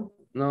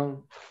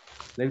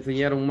 Le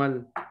enseñaron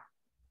mal.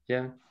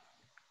 Ya.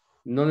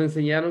 No le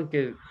enseñaron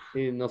que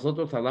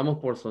nosotros hablamos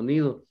por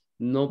sonido,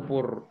 no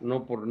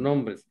por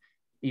nombres.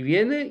 Y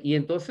viene y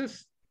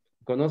entonces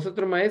conoce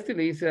otro maestro y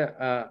le dice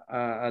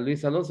a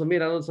Luis Alonso,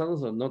 mira, Luis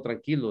Alonso, no,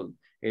 tranquilo,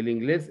 el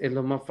inglés es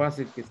lo más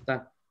fácil que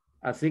está.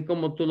 Así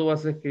como tú lo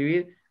vas a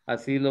escribir,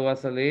 así lo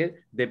vas a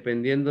leer,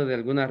 dependiendo de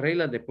algunas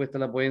reglas, después te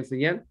las voy a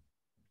enseñar.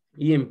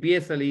 Y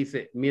empieza, le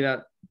dice,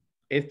 mira,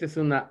 esta es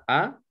una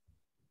A,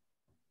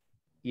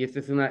 y esta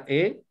es una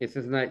E, esta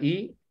es una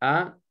I,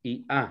 A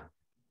y A.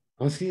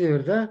 Oh, sí, ¿de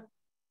verdad?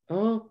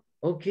 Oh,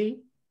 ok.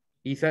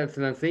 Y se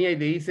la enseña y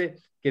le dice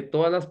que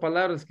todas las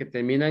palabras que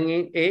terminan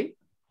en E,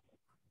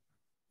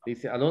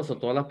 dice Alonso,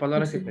 todas las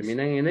palabras que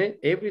terminan en E,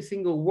 every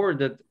single word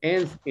that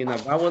ends in a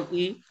vowel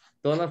E,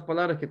 todas las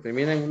palabras que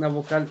terminan en una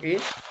vocal E,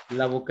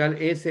 la vocal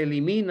E se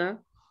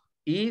elimina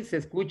y se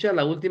escucha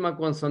la última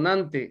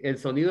consonante, el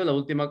sonido de la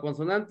última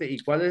consonante. ¿Y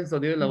cuál es el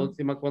sonido de la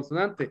última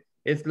consonante?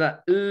 Es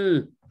la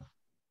L.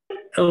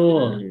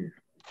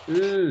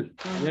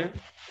 ¿Ya?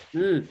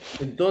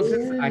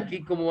 Entonces,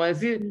 aquí, ¿cómo va a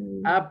decir?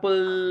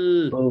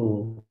 Apple.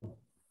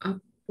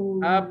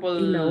 Apple.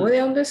 ¿Y la O de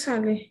dónde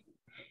sale?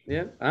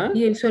 Yeah. ¿Ah?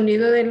 ¿Y el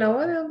sonido de la O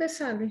de dónde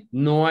sale?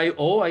 No hay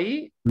O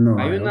ahí. No,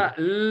 Hay I una don't.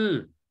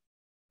 L.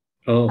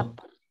 Oh,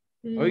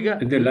 Oiga.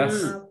 the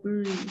last.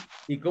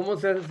 ¿Y cómo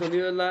se hace el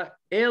sonido de la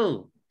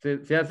L?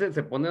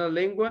 Se pone la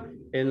lengua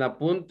en la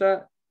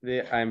punta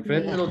de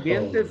enfrente de los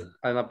dientes,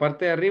 a la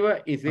parte de arriba,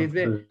 y se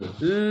dice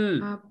L.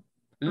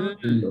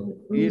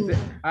 Y dice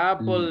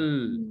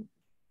apple.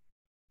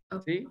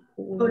 ¿Sí?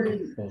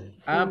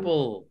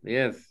 Apple.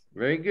 Yes.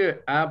 Very good.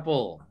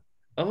 Apple.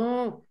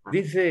 Oh,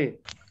 dice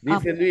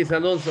Luis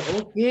Alonso.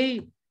 Ok.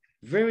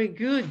 Very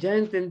good. Ya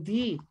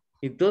entendí.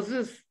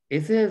 Entonces,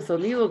 ese es el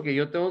sonido que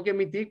yo tengo que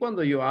emitir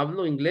cuando yo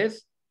hablo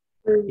inglés.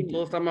 Y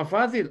todo está más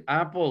fácil.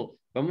 Apple.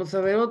 Vamos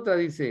a ver otra,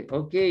 dice.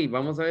 Ok,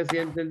 vamos a ver si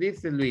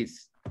entendiste,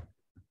 Luis.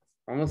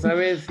 Vamos a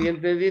ver si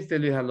entendiste,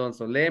 Luis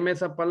Alonso. Léeme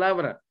esa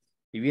palabra.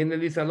 Y viene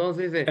Luis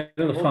Alonso y dice.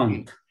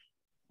 Elephant.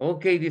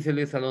 Ok, dice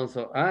Luis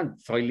Alonso. Ah,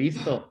 soy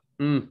listo.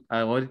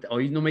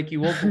 Hoy no me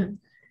equivoco.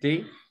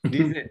 ¿Sí?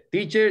 Dice,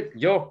 teacher,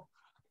 yo.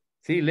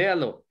 Sí,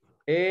 léalo.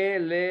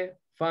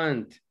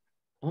 Elephant.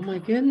 Oh my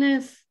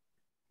goodness.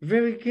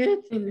 Very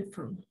good.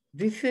 Elephant.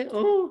 Dice,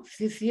 oh,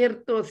 sí es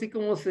cierto, así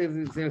como se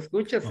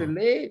escucha, se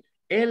lee.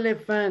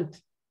 Elephant.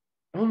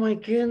 Oh my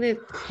goodness.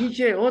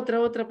 Teacher,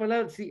 otra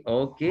palabra. Sí,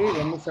 ok,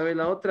 vamos a ver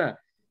la otra.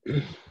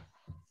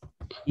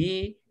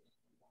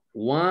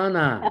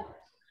 Iguana.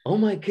 Oh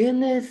my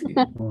goodness.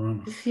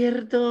 Es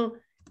cierto.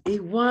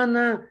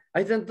 Iguana.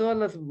 Ahí están todas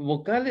las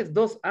vocales.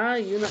 2 A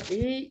y una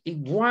I.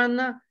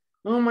 Iguana.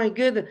 Oh my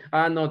goodness.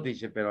 Ah, no,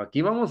 teacher, pero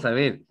aquí vamos a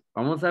ver.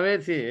 Vamos a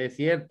ver si es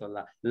cierto.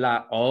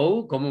 La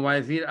O, ¿cómo va a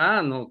decir?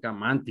 Ah, no,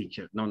 come on,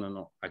 teacher.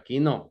 No. Aquí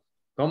no.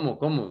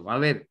 ¿Cómo? A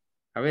ver,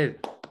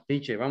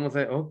 teacher, vamos a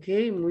ver. Ok,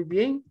 muy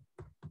bien.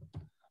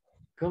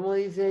 ¿Cómo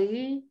dice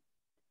ahí?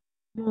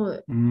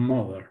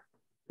 Mother.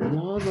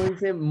 No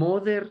dice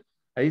mother.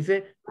 Ahí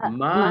dice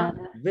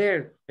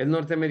mother. El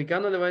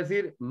norteamericano le va a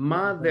decir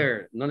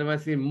mother. No le va a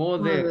decir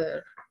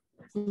mother.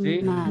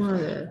 ¿Sí?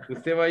 Mother.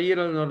 Usted va a ir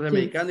al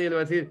norteamericano y le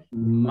va a decir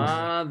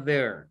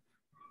mother.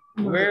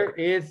 Where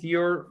is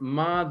your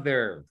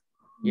mother?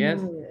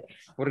 Yes. Mother.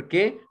 ¿Por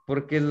qué?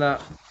 Porque la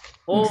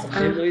O,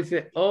 él no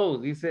dice O,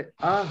 dice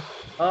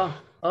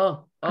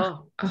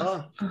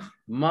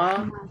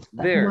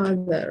mother.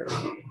 Mother.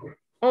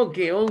 Ok,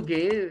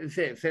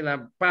 se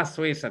la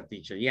paso esa,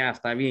 teacher, ya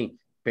está bien,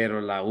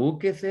 pero la U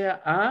que sea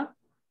A,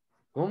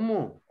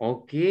 ¿cómo?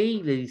 Ok,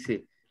 le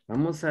dice,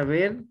 vamos a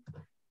ver,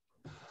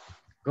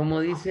 ¿cómo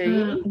dice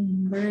ahí?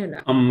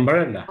 Umbrella.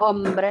 Umbrella.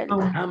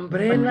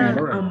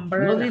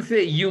 No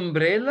dice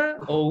umbrella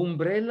o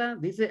umbrella,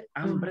 dice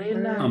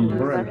umbrella.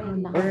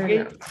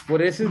 Ok,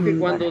 por eso es que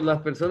cuando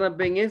las personas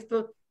ven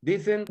esto,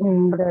 dicen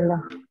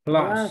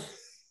plus.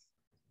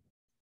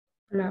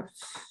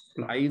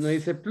 Ahí no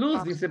dice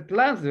plus, dice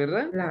plus,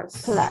 ¿verdad?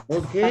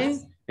 Ok,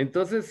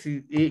 entonces,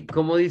 ¿y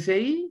cómo dice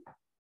ahí?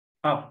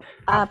 Up.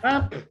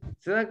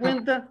 ¿Se da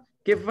cuenta?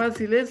 Qué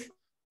fácil es.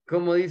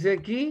 Como dice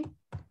aquí.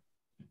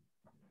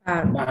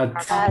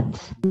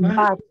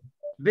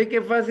 ¿Ve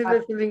qué fácil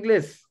es el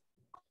inglés?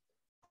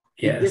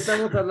 ¿Y qué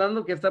estamos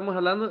hablando?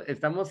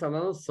 Estamos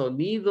hablando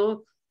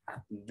sonido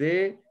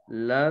de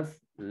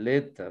las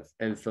letras.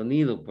 El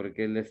sonido,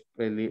 porque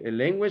el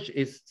language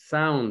is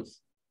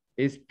sounds.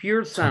 Es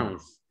pure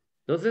sounds.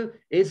 Entonces,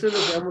 eso es lo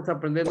que vamos a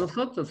aprender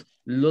nosotros,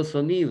 los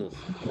sonidos.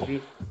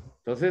 ¿Sí?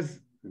 Entonces,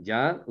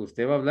 ya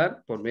usted va a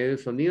hablar por medio de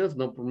sonidos,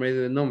 no por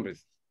medio de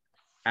nombres.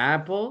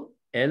 Apple,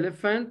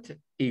 elephant,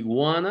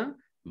 iguana,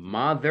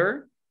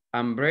 mother,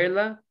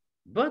 umbrella,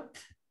 but.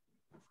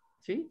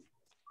 ¿Sí?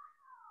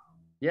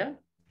 ¿Ya?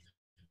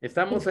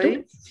 ¿Estamos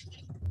ahí?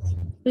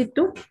 ¿Y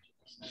tú?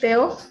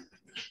 Teo,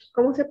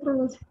 ¿cómo se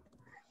pronuncia?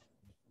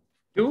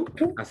 Tú,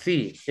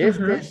 así.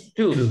 Este es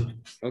tú.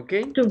 ¿Ok?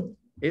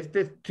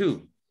 Este es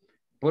tú.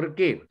 ¿Por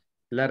qué?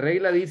 La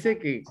regla dice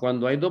que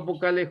cuando hay dos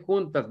vocales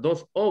juntas,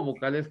 dos O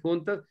vocales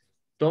juntas,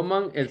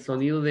 toman el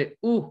sonido de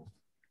U.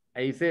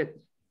 Ahí dice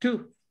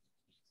tú.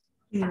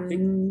 ¿Sí?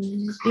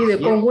 ¿Y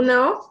con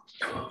una O?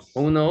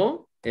 Con una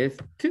O es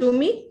to. To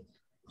me.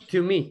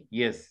 To me,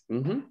 yes.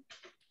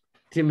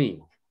 To me.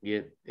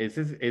 Yes.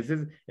 Ese es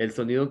el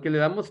sonido que le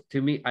damos.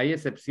 To me, hay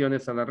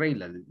excepciones a la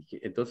regla.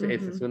 Entonces,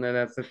 esa es una de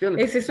las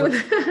excepciones. Esa es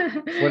una.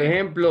 Por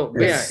ejemplo,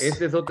 vea,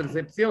 esta es otra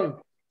excepción.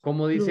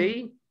 ¿Cómo dice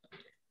ahí?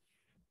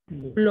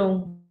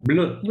 Blood.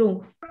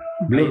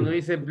 Ahí no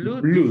dice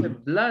blood, dice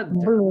blood.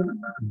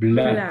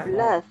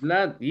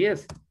 Blood,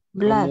 yes.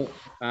 Blood.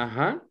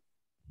 Ajá.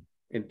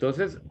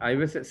 Entonces, hay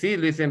veces, sí,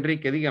 Luis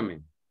Enrique,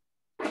 dígame.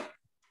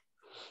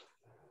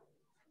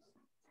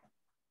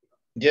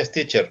 Yes,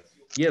 teacher.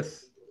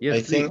 Yes,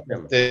 I think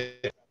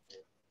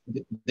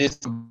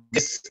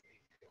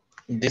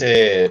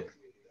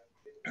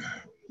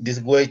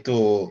this way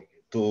to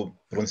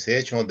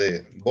pronunciation of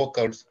the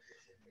vocals,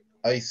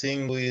 I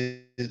think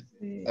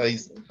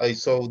I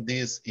saw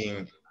this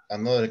in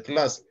another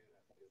class,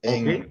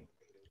 and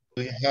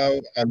we have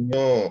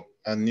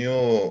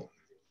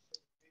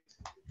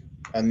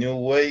a new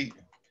way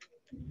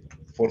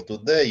for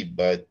today.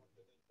 But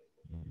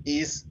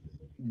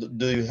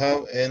do you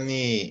have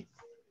any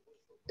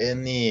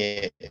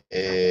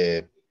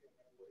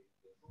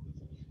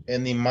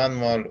any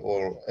manual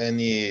or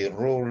any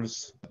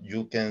rules,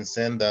 you can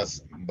send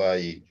us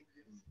by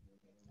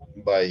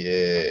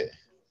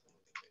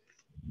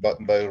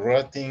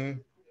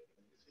writing.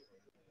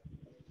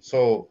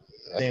 So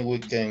I think we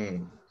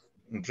can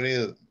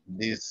read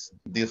these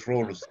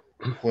rules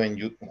when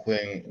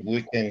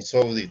we can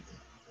solve it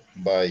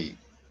by.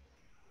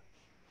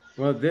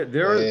 Well,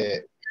 there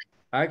are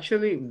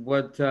actually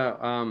what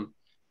the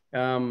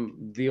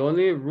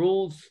only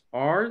rules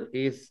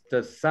is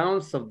the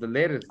sounds of the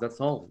letters. That's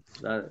all.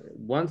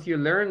 Once you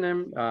learn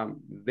them,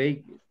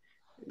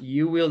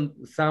 you will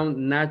sound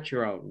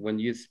natural when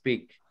you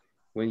speak.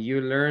 When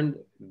you learn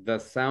the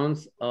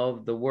sounds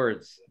of the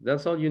words,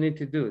 that's all you need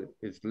to do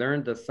is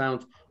learn the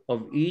sounds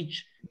of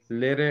each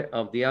letter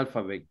of the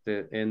alphabet.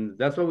 And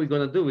that's what we're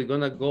gonna do. We're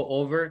gonna go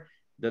over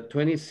the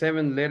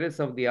 27 letters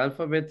of the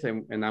alphabet,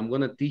 and I'm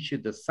gonna teach you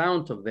the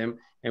sound of them,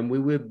 and we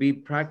will be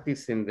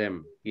practicing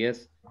them,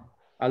 yes?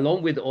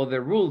 Along with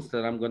other rules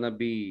that I'm gonna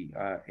be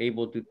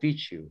able to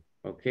teach you,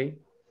 okay?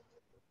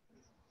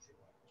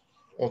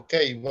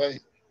 Okay,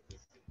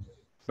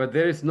 but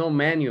there is no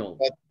manual.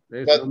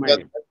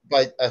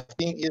 But I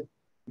think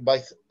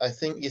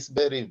it's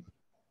very,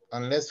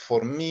 unless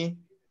for me,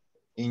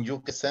 and you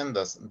can send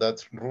us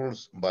that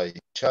rules by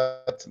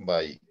chat,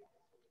 by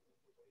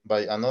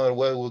another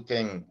way we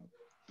can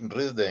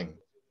read them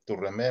to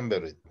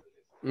remember it.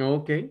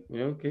 Okay.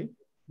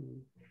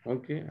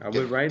 I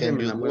will write them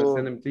and I'm going to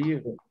send them to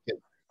you.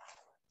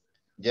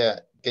 Yeah,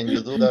 can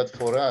you do that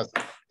for us?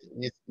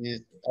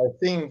 I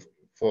think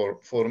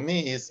for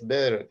me it's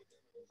better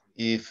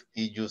if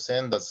you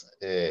send us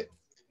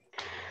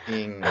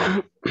in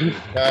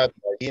chat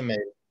or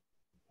email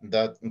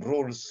that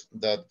rules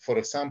that, for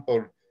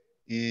example,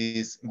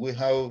 is we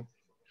have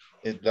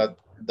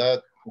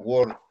that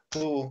word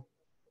to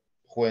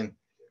when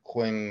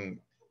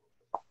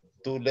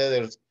two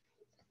letters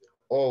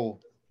O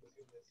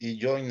is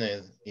joined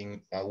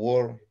in a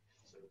word,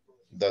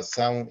 the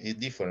sound is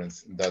different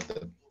that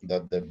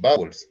the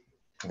vowels,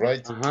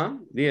 right?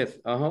 Yes.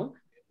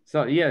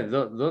 So yeah,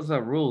 those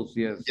are rules.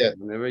 Yes. Yeah.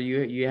 Whenever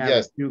you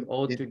have two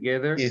O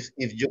together. If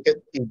you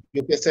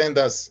can send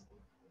us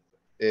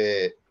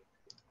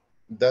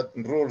that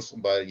rules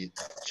by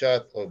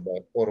chat or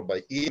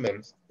by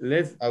emails,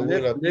 I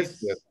will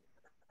appreciate.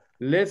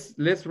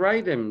 Let's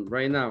write them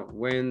right now.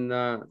 When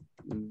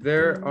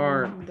there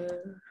are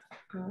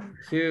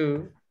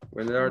two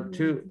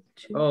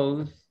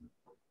O's,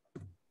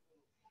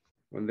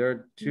 when there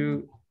are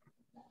two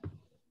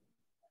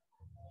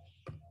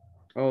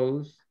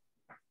O's,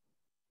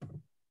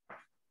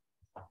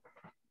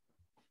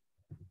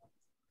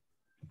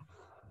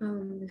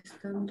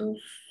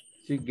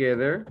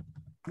 together,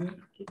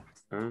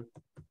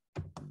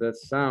 the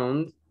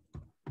sound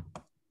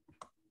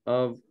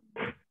of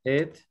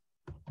it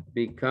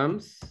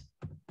becomes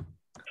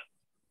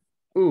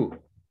oo.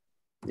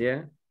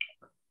 Yeah.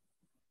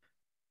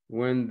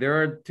 When there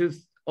are two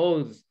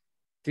O's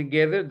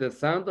together, the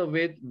sound of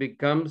it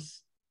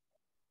becomes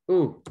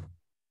oo.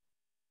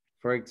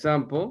 For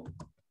example,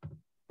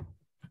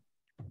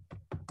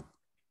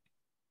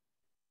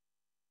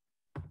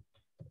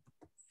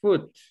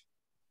 foot,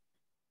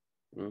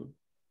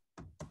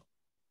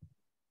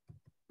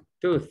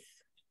 tooth.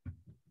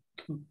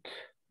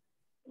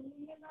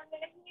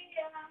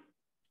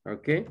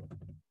 Okay,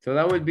 so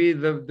that would be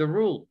the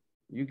rule.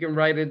 You can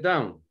write it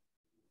down.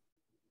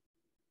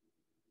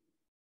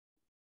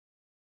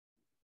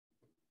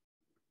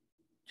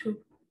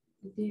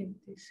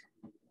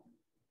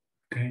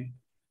 Okay.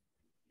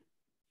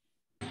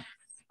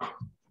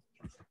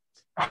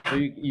 So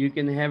you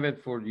can have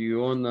it for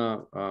your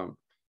own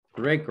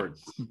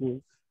records.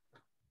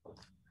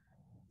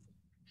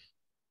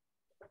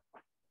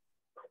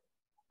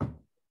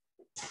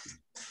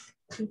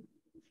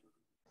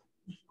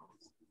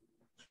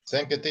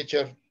 Thank you,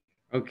 teacher.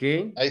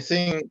 Okay. I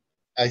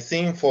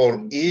think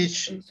for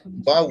each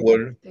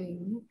vowel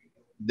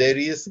there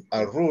is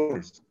a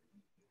rules.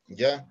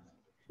 Yeah,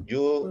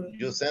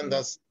 you send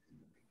us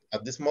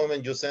at this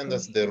moment. You send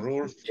us the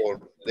rules for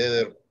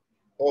letter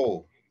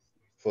O,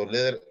 for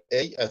letter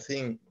A. I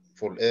think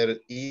for letter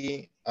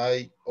E,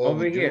 I, O,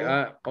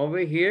 over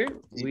here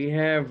we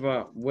have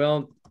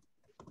well,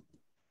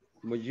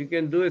 what you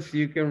can do is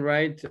you can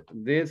write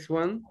this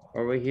one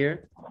over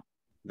here.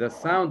 The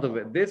sound of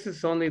it. This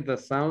is only the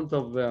sound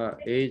of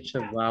each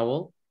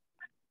vowel.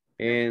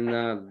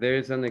 And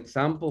there's an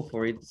example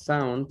for each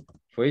sound,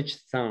 For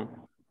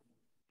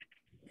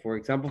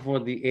example, for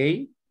the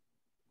A,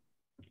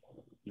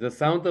 the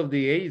sound of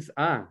the A is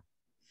A.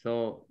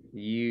 So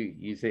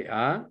you say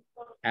A,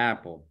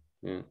 apple.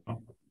 Yeah.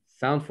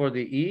 Sound for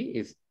the E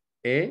is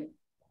E,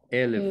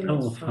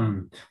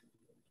 elephant.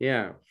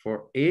 Yeah,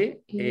 for E,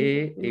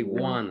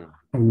 iguana.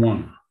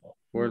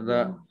 For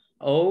the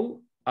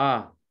O,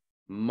 A,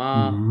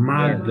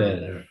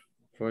 mother.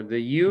 For the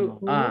U,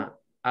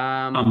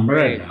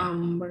 umbrella.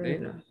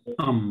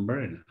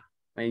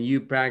 And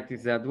you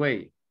practice that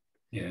way.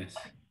 Yes.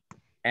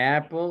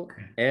 Apple,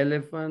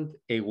 elephant,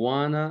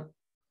 iguana,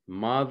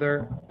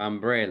 mother,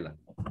 umbrella.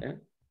 Yeah?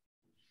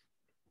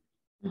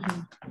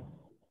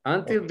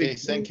 Until Okay,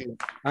 thank you.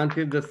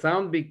 Until the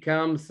sound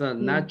becomes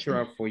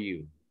natural for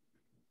you.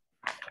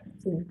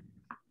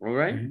 All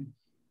right?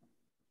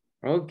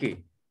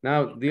 Okay.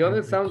 Now, the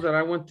other sound that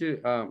I want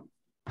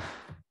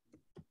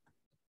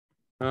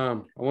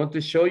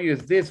to show you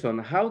is this one.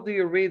 How do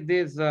you read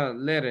this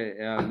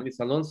letter, Luis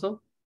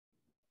Alonso?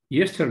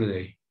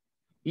 Yesterday.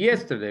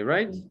 Yesterday,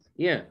 right?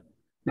 Yeah.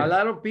 A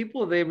lot of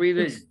people, they read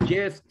it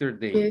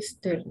yesterday.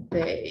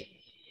 Yesterday.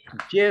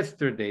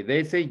 Yesterday.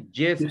 They say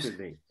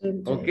yesterday.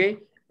 Okay.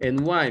 And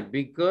why?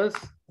 Because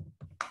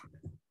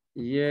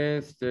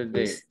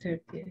yesterday.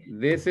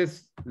 This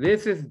is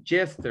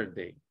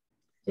yesterday.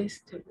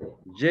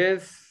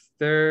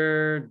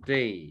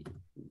 Yesterday.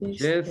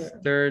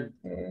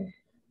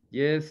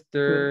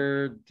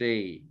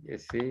 Yesterday. You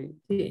see?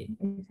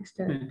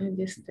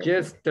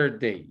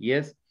 Yesterday.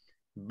 Yes.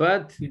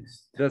 But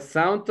the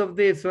sound of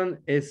this one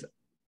is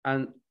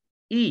an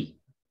E.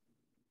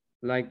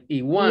 Like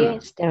iguana.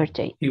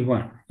 Yesterday.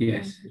 Iguana,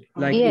 yes.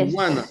 Like Yes.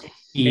 iguana.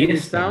 And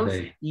it sounds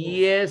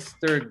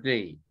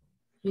yesterday.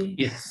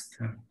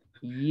 Yesterday.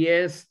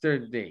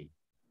 Yesterday.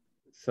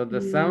 So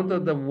the sound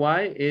of the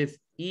Y is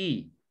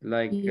E,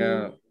 like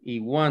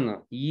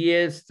iguana.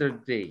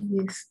 Yesterday.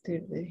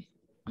 Yesterday.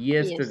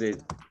 Yesterday.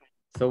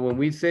 So when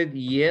we said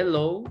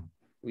yellow,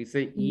 we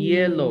say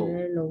yellow.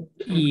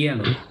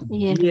 Yellow.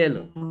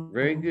 Yellow.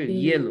 Very good.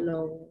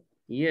 Yellow.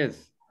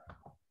 Yes.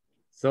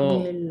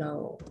 So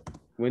Yellow.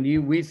 when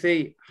we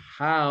say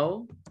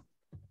how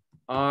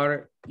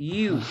are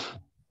you?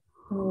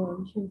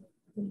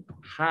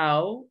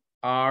 How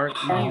are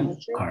you?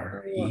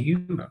 Are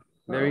you?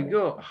 There you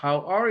go.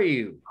 How are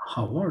you?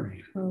 How are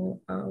you?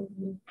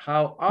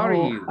 How are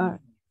you?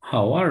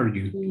 How are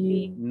you?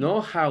 No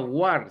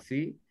how are,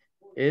 see?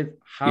 It's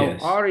how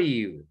Yes. are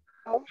you?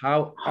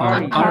 How How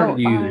are are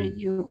you?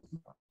 you?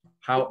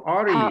 How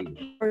are you?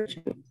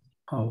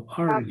 How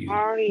are you?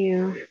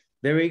 you?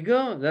 There we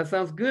go. That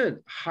sounds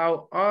good.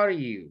 How are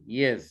you?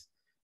 Yes.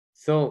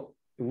 So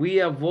we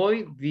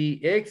avoid the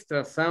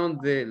extra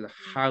sound del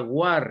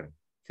jaguar.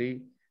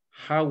 See?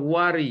 How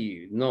are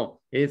you? No,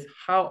 it's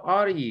how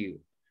are you?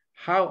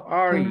 How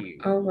are you?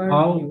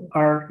 How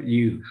are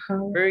you?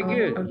 Very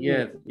good.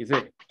 Yes. You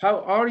say,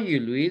 how are you,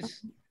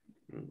 Luis?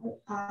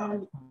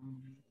 How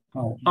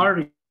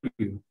are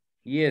you?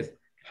 Yes.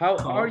 How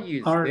are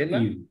you, How are Stella?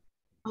 you?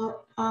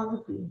 How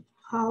are you?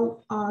 How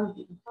are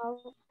you?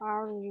 How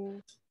are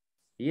you?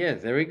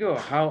 Yes, there we go.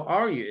 How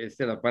are you,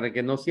 Estela? Para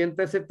que no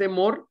sienta ese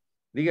temor,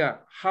 diga,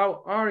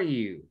 how are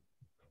you?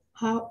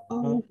 How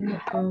are you?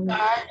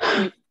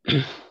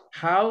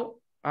 How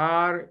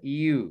are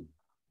you?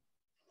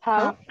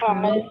 How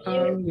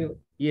are you?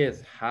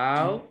 Yes,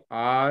 how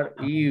are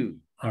you?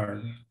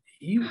 Are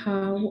you?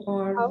 How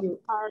are you?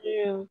 are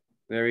you?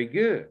 Very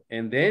good.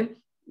 And then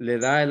le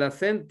da el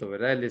acento,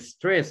 ¿verdad? El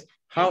stress.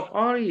 How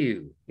are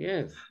you?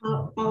 Yes.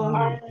 How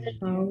are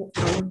you?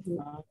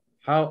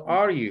 How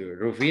are you?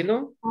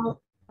 Rufino?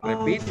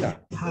 Repita.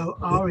 How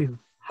are you?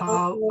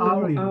 How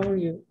are you? How are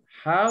you?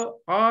 How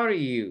are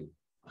you?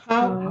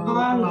 How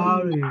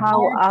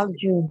are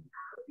you?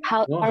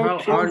 No, how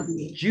are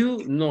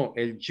you? No,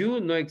 el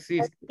you no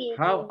existe.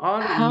 How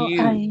are How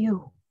you? are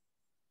you?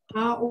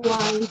 How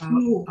are you?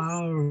 How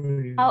are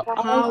you?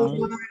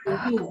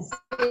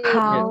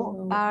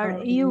 How are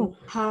you?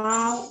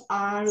 How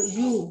are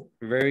you?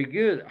 Very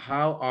good.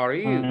 How are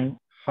you?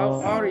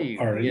 How are you?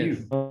 Are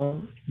Yes.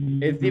 you?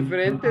 Es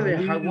diferente de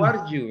how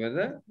are you,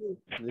 ¿verdad?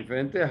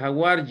 Diferente de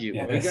how are you.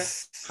 Oiga,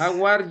 Yes.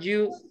 how are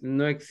you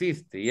no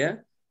existe,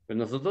 ¿ya? Pues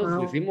nosotros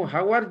decimos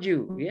how are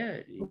you,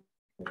 ¿ya?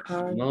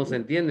 No se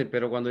entiende,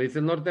 pero cuando dice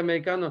el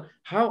norteamericano,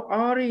 how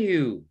are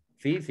you?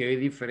 Sí, se oye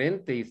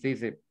diferente y se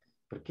dice,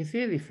 ¿por qué se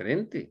oye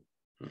diferente?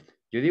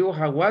 Yo digo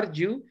how are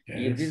you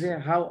y él dice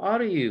how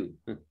are you.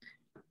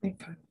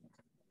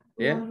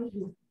 ¿Ya?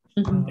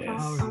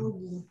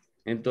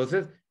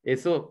 Entonces,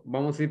 eso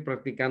vamos a ir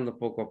practicando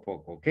poco a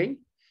poco, ¿ok?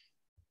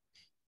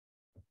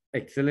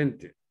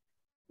 Excelente.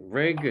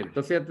 Very good.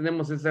 Entonces ya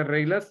tenemos esas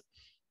reglas.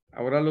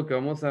 Ahora lo que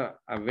vamos a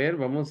ver,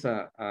 vamos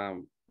a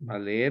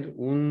leer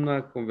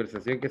una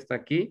conversación que está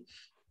aquí,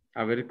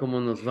 a ver cómo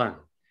nos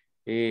va.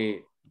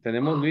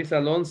 Tenemos Luis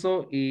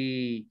Alonso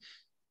y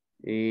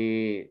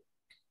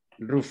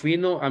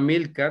Rufino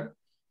Amilcar.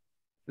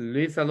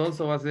 Luis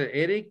Alonso va a ser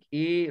Eric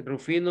y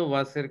Rufino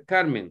va a ser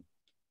Carmen.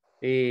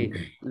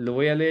 Lo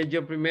voy a leer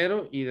yo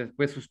primero y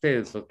después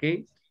ustedes, ¿ok?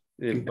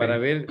 Para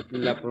ver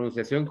la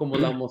pronunciación, cómo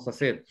la vamos a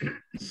hacer.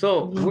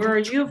 So, where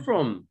are you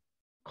from,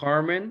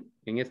 Carmen?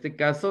 En este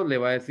caso le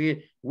va a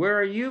decir, where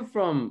are you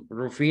from,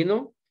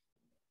 Rufino?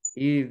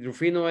 Y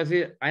Rufino va a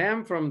decir, I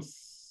am from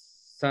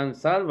San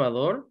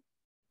Salvador.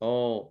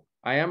 O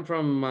I am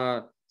from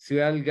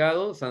Ciudad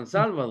Delgado, San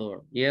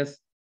Salvador.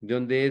 Yes, ¿de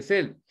dónde es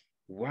él?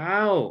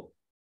 Wow,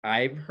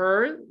 I've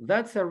heard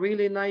that's a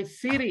really nice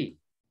city.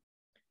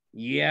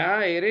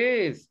 Yeah, it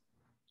is.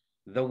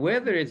 The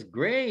weather is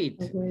great.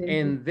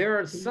 And there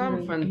are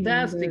some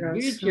fantastic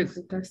beaches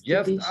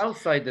just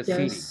outside the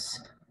city.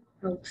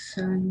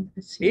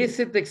 Is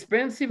it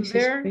expensive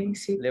there?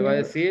 Le va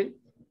a decir.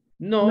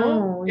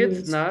 No,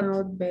 it's not.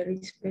 very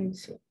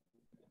expensive.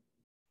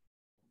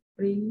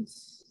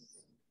 Please.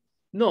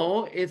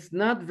 No, it's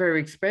not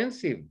very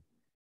expensive.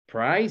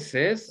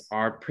 Prices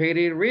are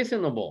pretty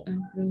reasonable.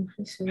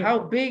 How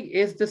big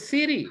is the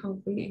city? How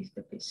big is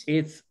the city?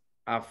 It's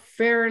a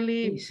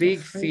fairly big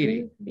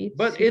city,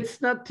 but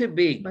it's not too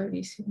big.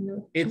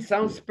 It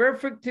sounds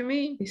perfect to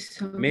me.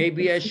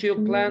 Maybe I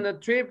should plan a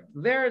trip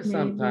there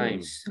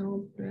sometime.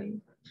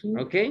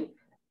 Okay?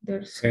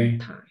 There's Okay.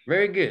 time.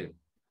 Very good.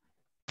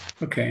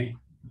 Okay.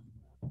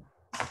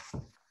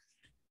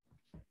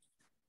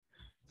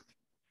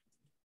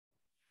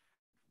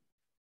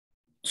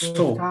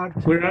 So,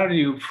 where are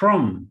you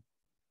from?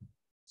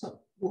 So,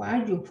 where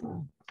are you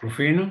from?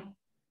 Rufino?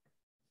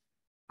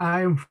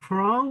 I'm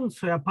from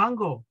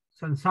Soyapango,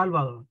 San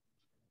Salvador.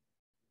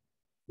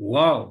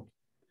 Wow.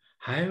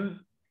 I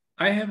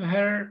have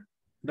heard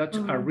that's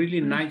a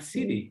really nice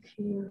city.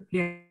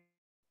 Yeah,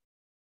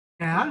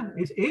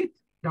 it's it.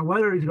 The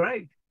weather is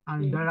great.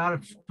 And there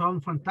are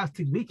some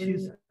fantastic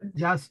beaches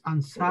just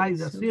outside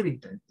the city.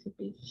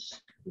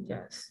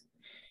 Yes.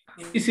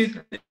 Is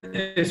it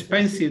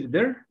expensive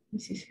there?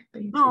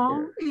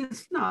 No,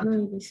 it's not.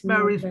 It's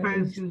very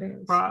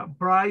expensive.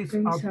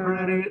 Prices are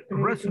pretty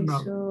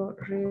reasonable.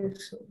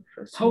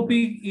 How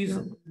big is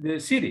the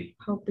city?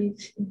 How big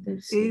is the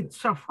city?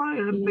 It's a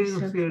fairly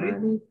big city,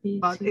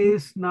 but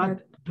it's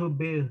not too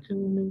big.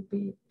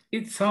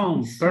 It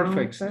sounds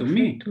perfect to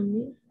me.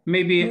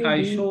 Maybe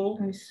I should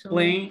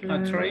plan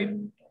a trip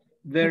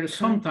there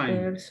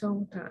sometime.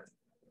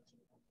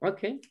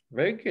 Okay,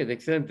 very good,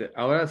 excellent.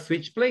 Ahora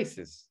switch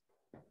places.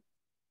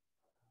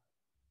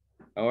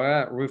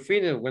 Ahora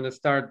Rufino, we're gonna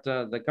start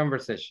the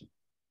conversation.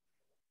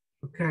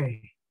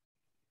 Okay.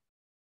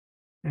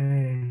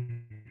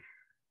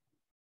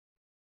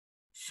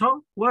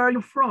 So, where are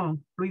you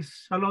from,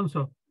 Luis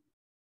Alonso?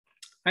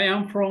 I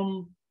am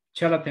from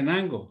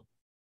Chalatenango.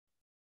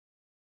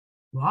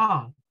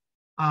 Wow,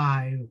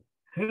 I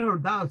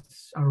heard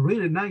that's a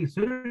really nice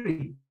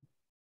city.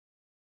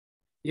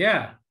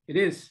 Yeah, it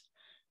is.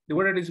 The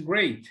weather is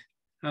great,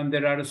 and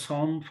there are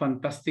some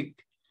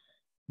fantastic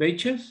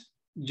beaches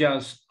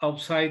just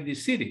outside the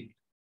city.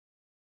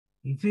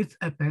 Is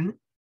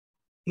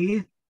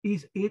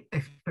it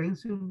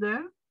expensive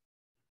there?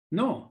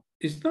 No,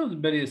 it's not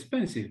very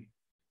expensive.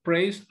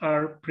 Prices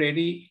are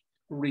pretty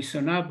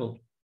reasonable.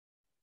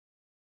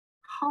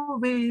 How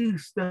big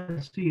is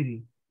the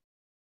city?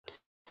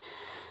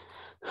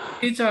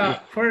 It's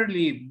a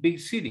fairly big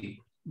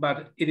city,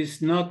 but it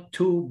is not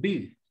too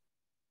big.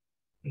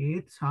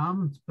 It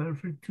sounds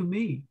perfect to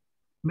me.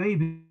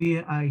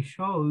 Maybe I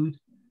should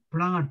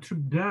plan a trip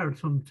there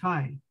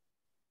sometime.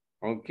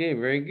 Okay,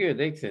 very good,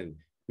 excellent.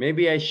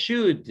 Maybe I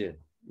should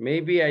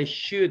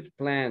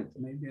plan.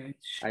 Maybe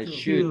I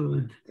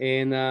should.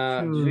 And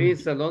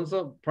Luis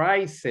Alonso,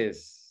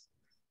 prices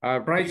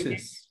are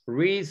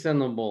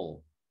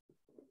reasonable.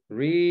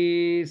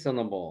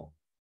 Reasonable.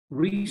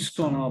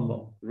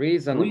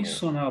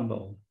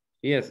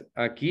 Yes,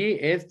 aquí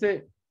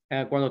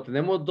cuando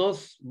tenemos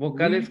dos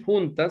vocales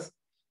juntas,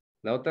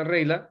 la otra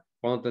regla,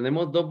 cuando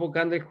tenemos dos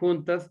vocales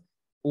juntas,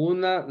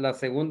 la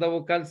segunda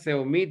vocal se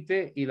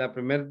omite y la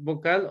primera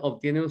vocal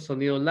obtiene un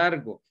sonido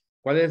largo.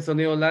 ¿Cuál es el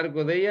sonido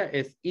largo de ella?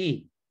 Es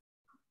I.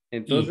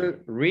 Entonces,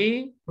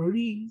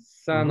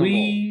 reasonable.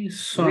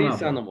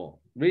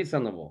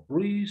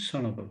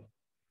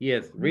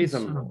 Yes,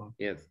 reasonable.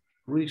 Yes.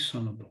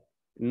 Reasonable.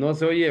 No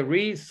se oye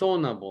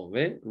reasonable,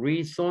 ¿ve?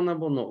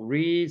 Reasonable, no,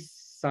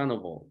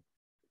 reasonable.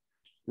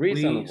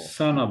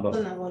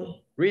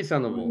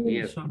 Reasonable,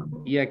 yes.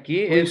 Y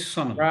aquí es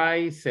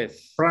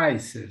prices.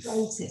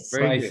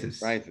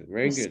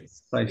 Very good.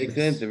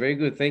 Excelente, very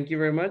good. Thank you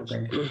very much.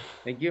 Okay.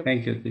 Thank you.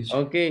 Thank you, teacher.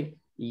 Okay,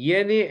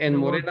 Jenny and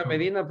Morena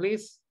Medina,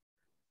 please.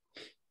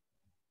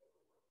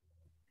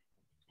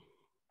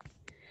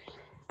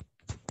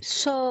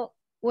 So,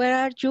 where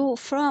are you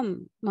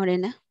from,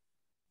 Morena?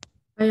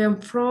 I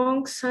am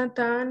from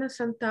Santa Ana.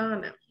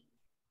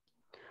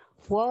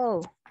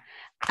 Whoa,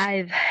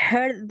 I've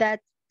heard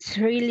that's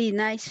really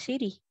nice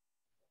city.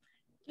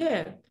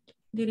 Yeah,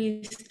 there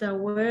is the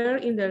weather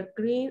in the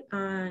green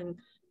and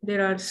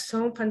there are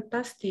some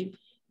fantastic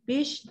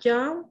beach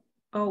jump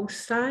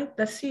outside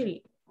the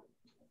city.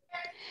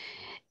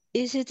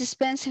 Is it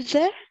expensive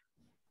there?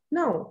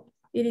 No,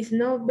 it is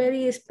not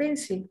very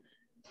expensive.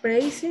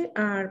 Prices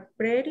are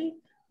pretty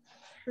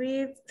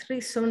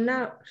reasonable.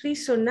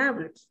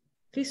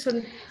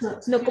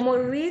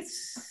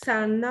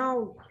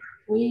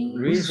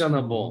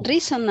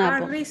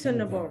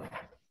 Reasonable.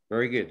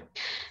 Very good.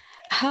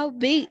 How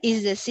big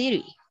is the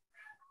city?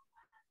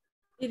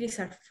 It is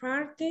a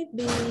fairly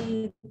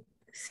big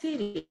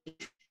city,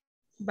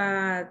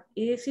 but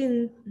it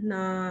isn't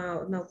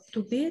not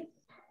too big.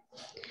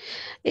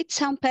 It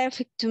sounds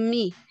perfect to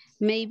me.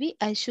 Maybe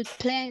I should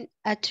plan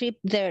a trip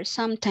there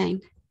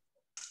sometime.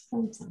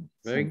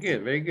 Very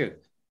good, very good.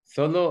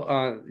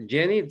 Solo,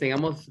 Jenny,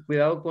 tengamos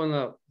cuidado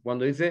con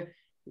cuando dice,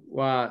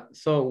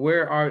 so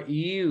where are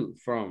you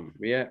from?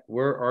 Yeah,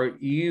 where are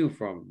you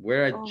from?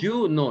 Where are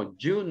you? No,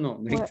 you no.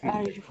 Where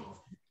are you?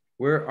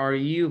 Where are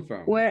you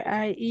from? Where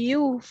are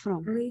you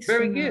from?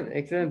 Very good.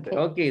 Excellent.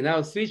 Okay,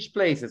 now switch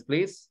places,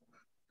 please.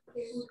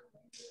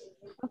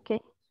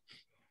 Okay.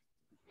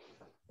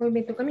 Hoy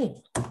me toca a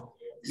mí.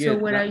 So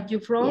Good. where are you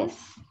from?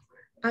 Yes.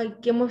 Ay,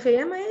 ¿cómo se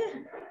llama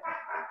ella?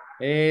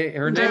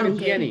 Her name is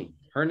Okay. Jenny.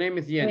 Her name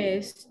is Jenny.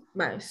 Yes.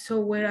 Vale.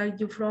 So where are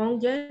you from,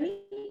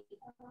 Jenny?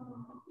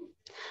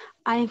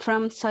 I'm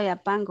from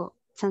Soyapango,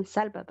 San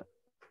Salvador.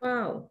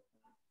 Wow.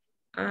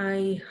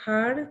 I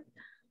heard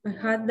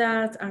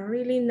that's a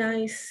really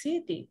nice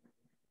city.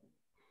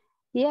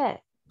 Yeah,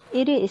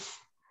 it is.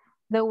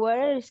 The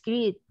weather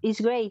is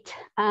great,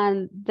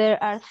 and there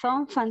are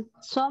some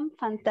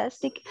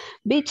fantastic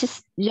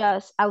beaches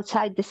just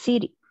outside the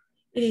city.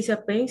 It is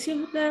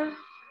expensive there.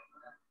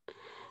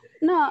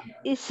 No,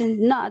 it's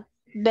not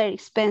very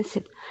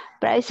expensive.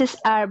 Prices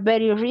are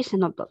very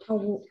reasonable.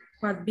 Oh,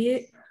 how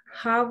big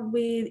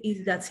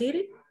is that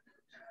city?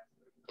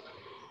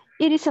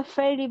 It is a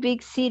fairly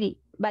big city,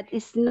 but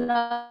it's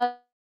not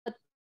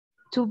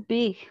too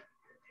big.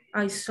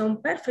 I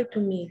sound perfect to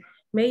me.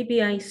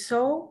 Maybe I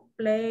saw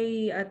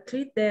play a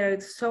trip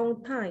there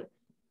sometime.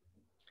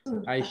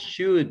 I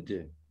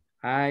should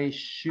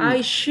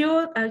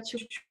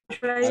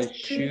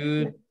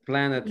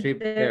plan a trip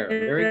there.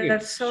 Very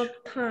good.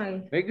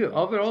 Sometime. Very good.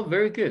 Overall,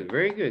 very good.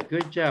 Very good.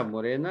 Good job,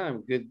 Morena.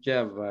 Good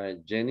job,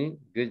 Jenny.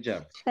 Good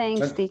job.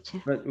 Thanks,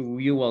 teacher. But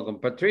you're welcome.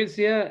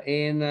 Patricia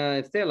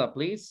and Stella,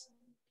 please.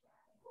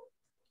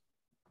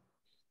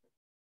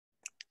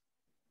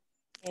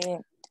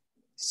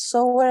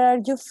 So where are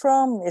you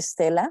from,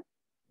 Stella?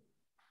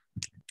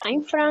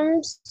 I'm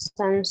from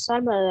San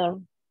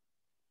Salvador.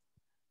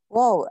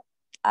 Wow,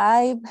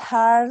 I've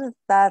heard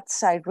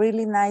that's a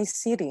really nice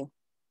city.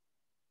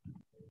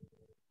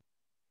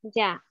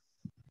 Yeah.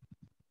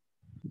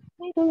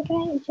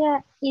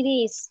 Yeah, it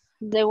is.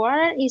 The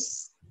water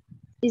is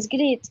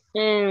great,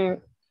 and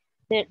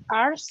there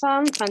are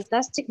some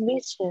fantastic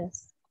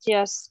beaches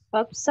just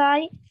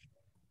outside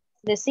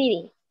the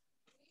city.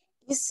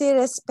 Is it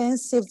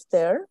expensive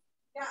there?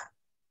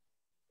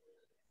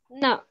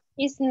 No,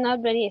 it's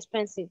not very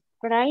expensive.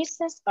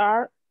 Prices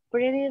are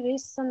pretty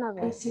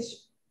reasonable.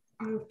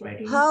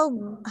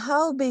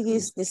 How big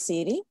is the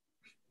city?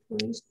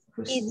 It's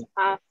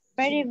a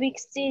very big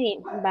city,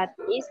 but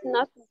it's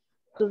not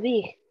too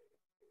big.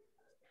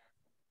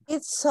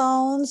 It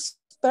sounds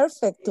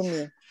perfect to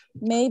me.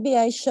 Maybe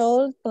I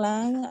should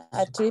plan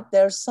a trip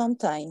there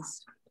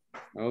sometimes.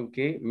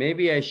 Okay,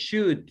 maybe I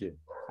should.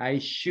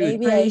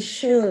 Maybe I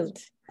should.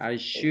 I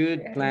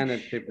should plan a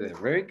trip there.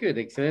 Very good,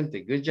 excellent,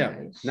 good job.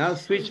 Now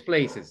switch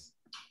places.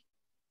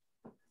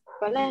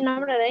 ¿Cuál es el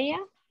nombre de ella?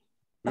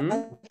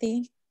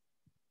 Patty.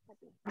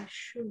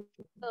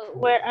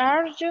 Where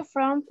are you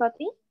from,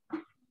 Patty?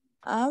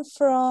 I'm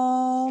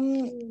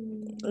from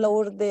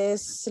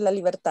Lourdes, La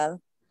Libertad.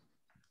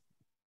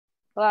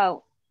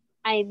 Wow,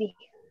 I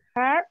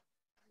heard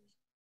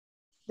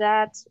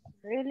that's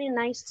really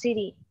nice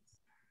city.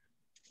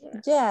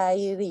 Yeah,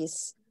 it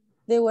is.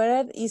 The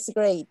weather is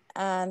great,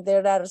 and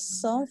there are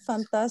some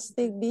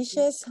fantastic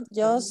beaches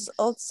just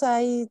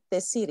outside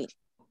the city.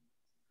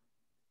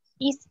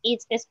 Is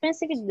it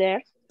expensive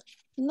there?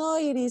 No,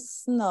 it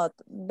is not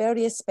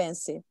very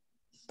expensive.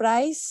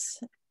 Prices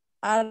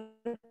are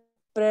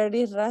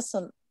pretty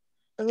reasonable.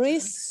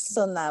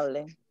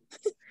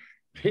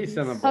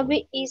 Reasonable. How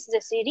big is the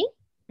city?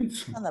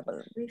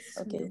 Reasonable.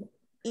 Okay.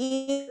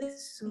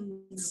 It's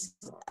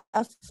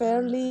a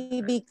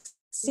fairly big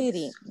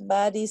city,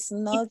 but it's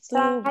not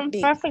too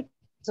big. Perfect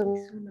to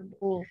me.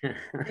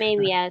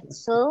 Maybe I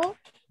should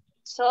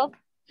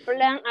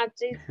plan a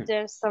trip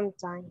there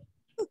sometime.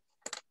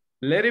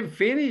 Let him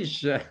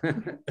finish.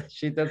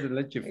 She doesn't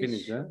let you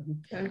finish, huh?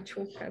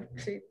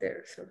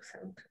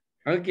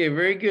 Okay,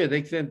 very good,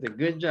 excellent.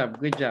 Good job,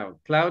 good job.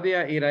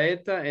 Claudia,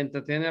 Iraeta, and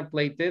Tatiana,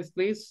 play test,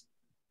 please.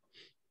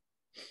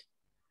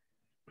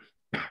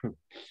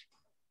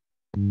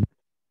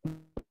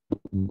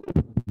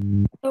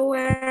 So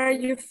where are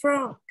you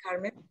from,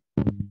 Carmen?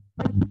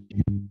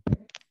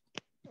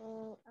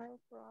 I'm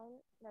from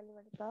La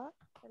Libertad.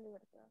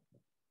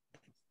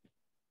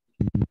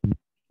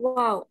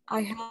 Wow,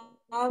 I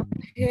have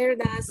heard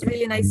that's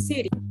really nice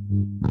city.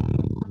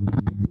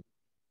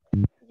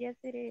 Yes,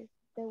 it is.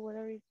 The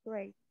weather is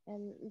great,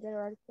 and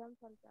there are some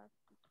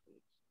fantastic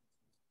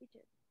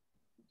beaches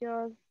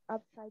just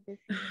outside the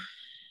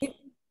city.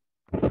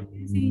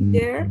 Is it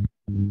there?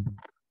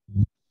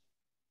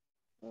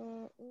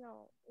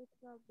 No, it's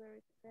not very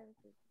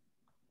expensive.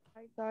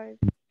 I thought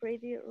it's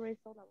pretty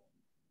reasonable.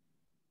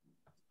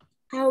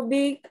 How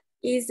big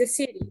is the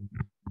city?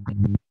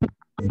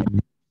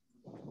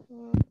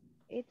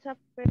 It's a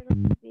pretty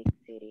big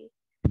city,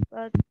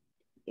 but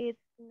it's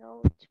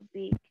not too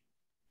big.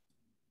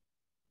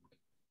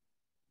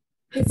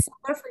 It's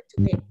perfect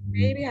to me.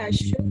 Maybe I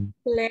should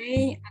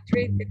plan a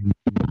trip.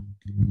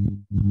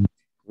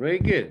 Very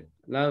good.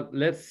 Now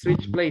let's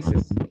switch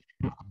places.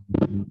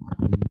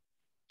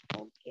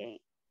 Okay.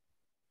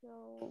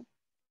 So,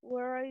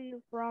 where are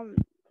you from,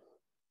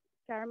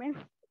 Carmen?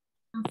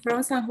 I'm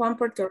from San Juan,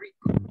 Puerto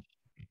Rico.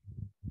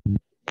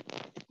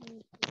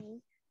 Okay.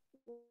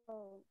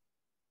 Oh,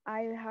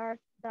 I heard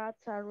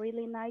that's a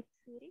really nice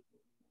city.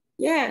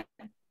 Yeah,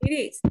 it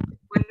is. The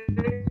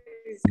weather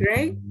is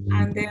great,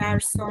 and there are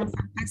some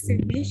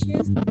fantastic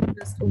beaches.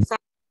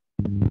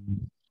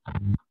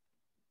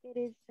 It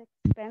is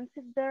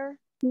expensive there.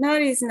 No,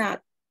 it's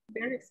not.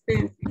 Very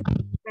expensive.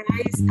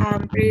 Price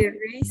pretty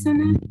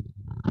reasonable.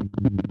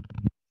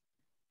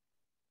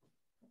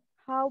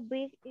 How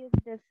big is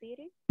the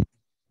city?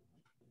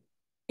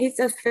 It's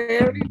a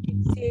very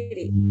big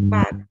city,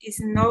 but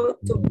it's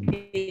not too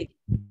big.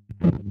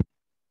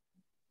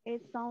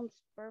 It sounds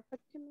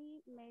perfect to me.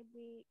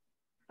 Maybe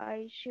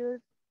I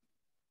should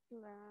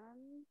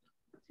plan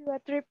to a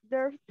trip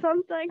there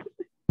sometime.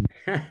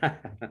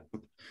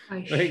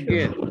 Very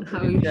good.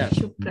 Good job.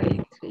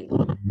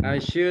 I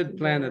should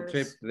plan a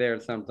trip there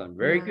sometime.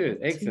 Very good.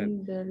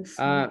 Excellent.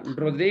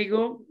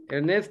 Rodrigo,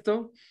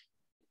 Ernesto.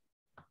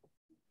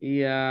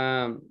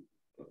 Yeah.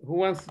 Who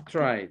wants to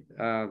try it?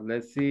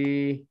 Let's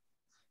see.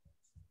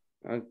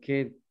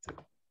 Okay.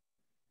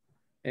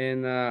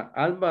 And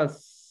Alba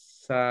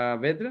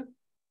Saavedra.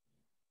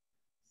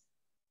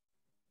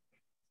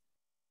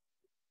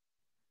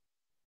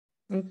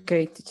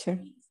 Okay, teacher.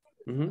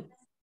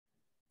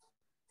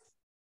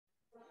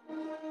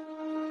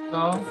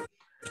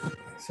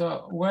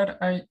 So where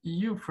are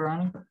you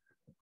from,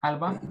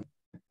 Alba?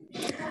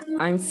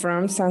 I'm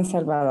from San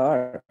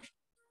Salvador.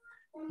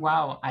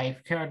 Wow,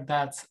 I've heard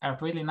that's a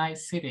really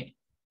nice city.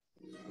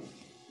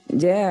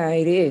 Yeah,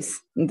 it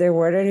is. The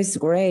weather is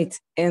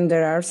great, and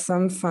there are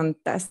some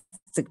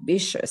fantastic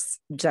beaches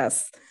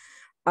just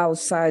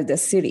outside the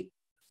city.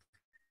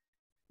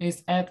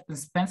 Is it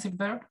expensive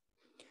there?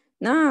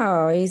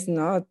 No, it's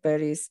not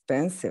very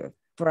expensive.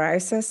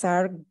 Prices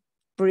are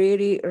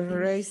pretty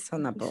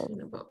reasonable.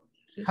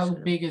 How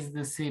big is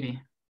the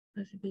city?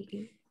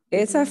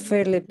 It's a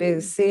fairly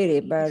big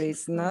city, but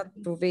it's not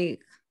too big.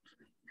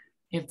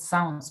 It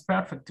sounds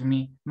perfect to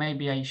me.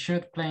 Maybe I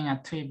should plan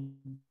a trip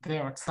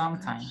there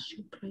sometime.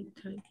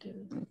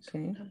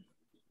 Okay.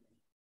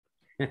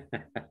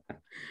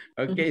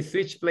 Okay,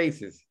 switch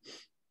places.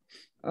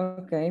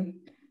 Okay.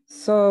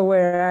 So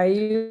where are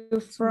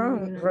you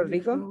from,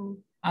 Rodrigo?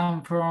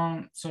 I'm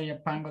from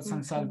Soyapango,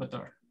 San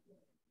Salvador.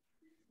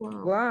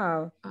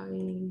 Wow. I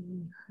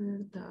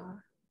heard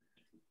that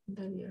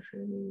is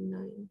really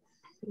nice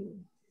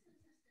city.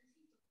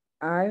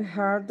 I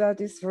heard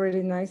that it's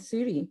really nice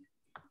city.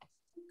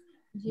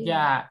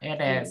 Yeah, it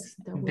is.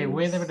 The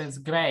weather is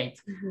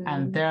great,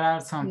 and there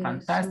are some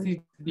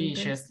fantastic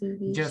beaches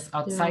just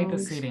outside the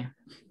city.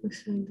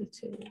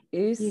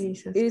 Is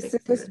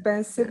it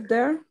expensive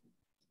there?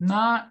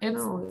 No,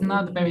 it's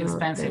not very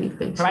expensive.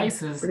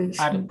 Prices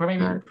are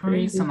very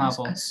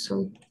reasonable.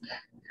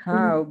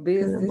 How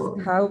big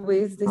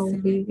is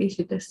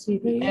the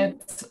city?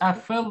 It's a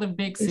fairly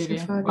big city,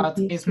 but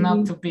it's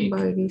not too big.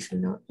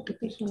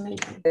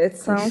 It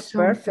sounds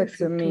perfect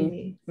to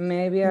me.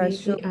 Maybe I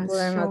should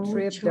plan a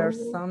trip there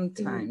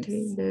sometimes.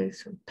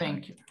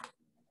 Thank you.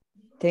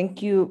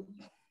 Thank you.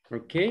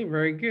 Okay,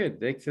 very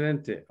good.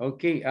 Excellent.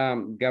 Okay,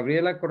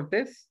 Gabriela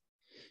Cortés.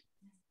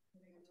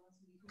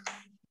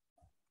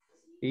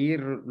 Y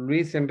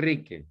Luis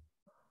Enrique.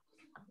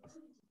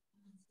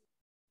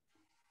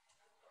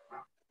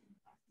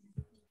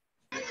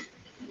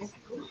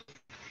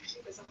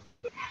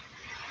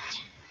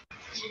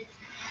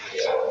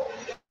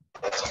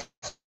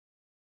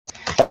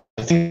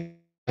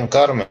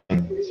 Carmen.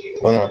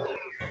 Bueno.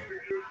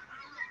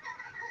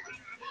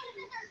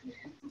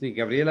 Sí,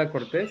 Gabriela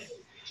Cortés.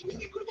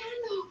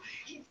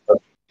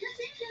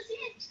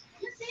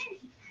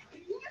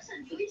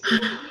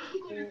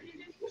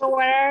 So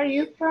where are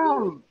you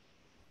from,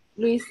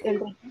 Luis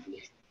Enrique?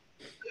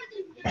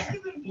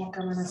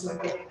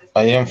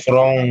 I am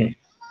from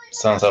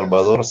San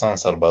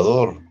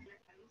Salvador.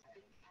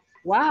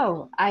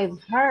 Wow, I've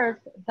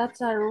heard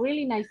that's a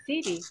really nice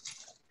city.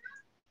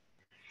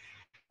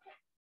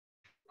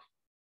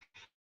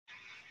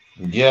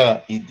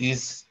 Yeah, it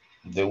is.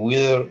 The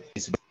weather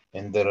is,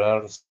 and there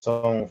are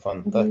some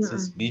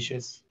fantastic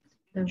beaches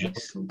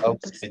just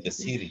outside the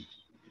city.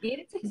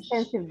 It's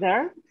expensive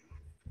there.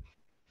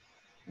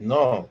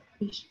 No,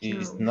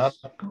 it's not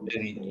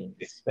very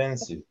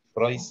expensive.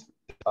 Prices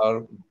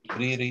are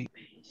pretty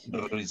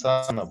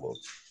reasonable.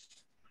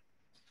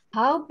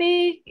 How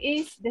big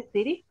is the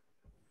city?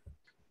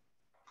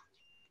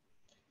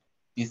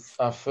 It's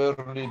a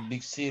fairly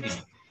big city,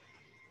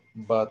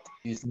 but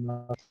it's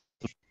not.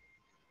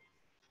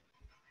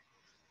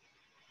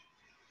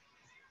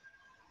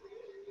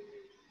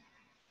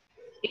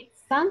 It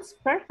sounds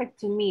perfect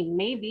to me.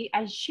 Maybe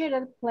I should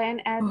plan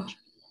a trip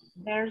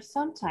there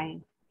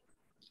sometime.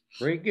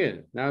 Very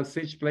good. Now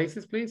switch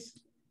places, please.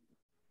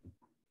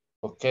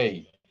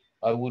 Okay,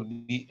 I will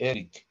be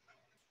Eric.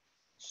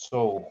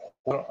 So,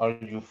 where are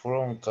you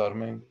from,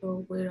 Carmen?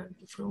 So where are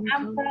you from?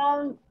 I'm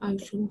from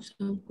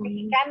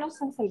Mexicanos,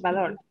 San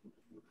Salvador.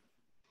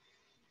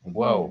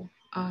 Wow.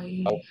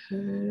 I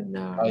heard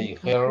I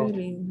heard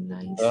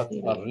that's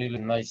a really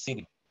nice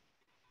city.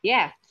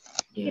 Yeah,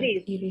 It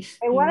is.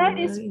 The weather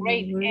is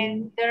great,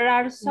 and there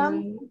are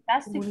some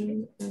fantastic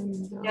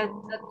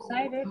just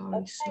outside it.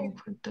 Some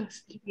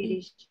fantastic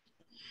beach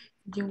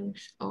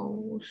just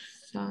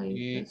outside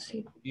the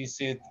city. Is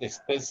it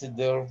expensive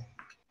there?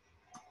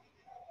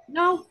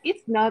 No,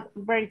 it's not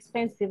very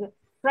expensive.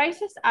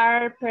 Prices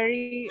are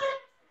very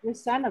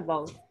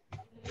reasonable.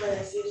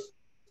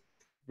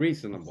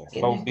 Reasonable.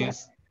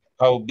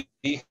 How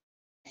big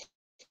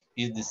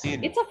is the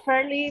city? It's a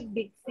fairly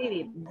big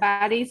city,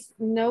 but it's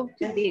not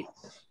too big.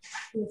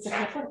 It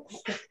sounds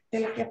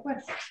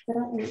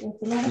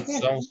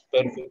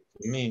perfect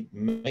to me.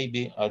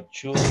 Maybe I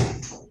should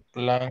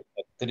plan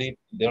a trip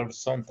there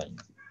sometime.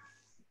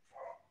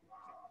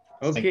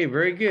 Okay,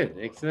 very good.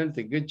 Excellent.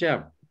 Good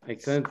job.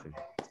 Excellent.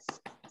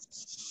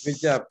 Good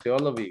job to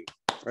all of you.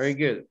 Very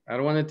good. I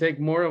don't want to take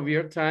more of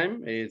your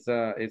time. It's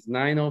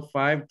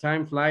 9:05.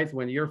 Time flies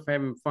when you're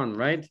having fun,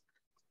 right?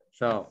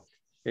 So,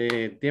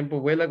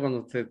 tiempo vuela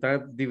cuando se está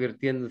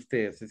divirtiendo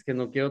ustedes. Es que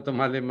no quiero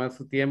tomarle más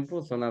su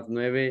tiempo. Son las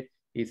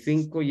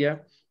 9:05 ya.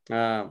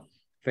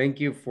 Thank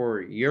you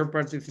for your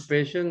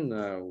participation.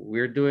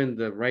 We're doing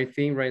the right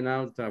thing right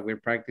now.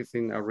 We're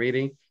practicing our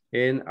reading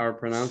and our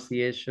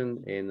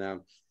pronunciation. And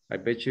I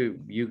bet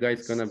you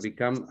guys gonna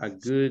become a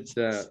good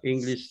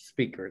English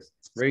speakers.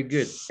 Very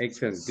good.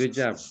 Excellent. Good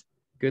job.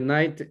 Good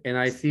night. And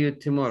I see you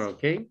tomorrow,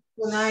 okay?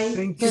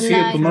 Thank you. See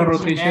you tomorrow,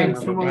 teacher.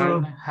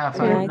 Have a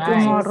good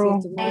night.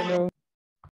 Tomorrow.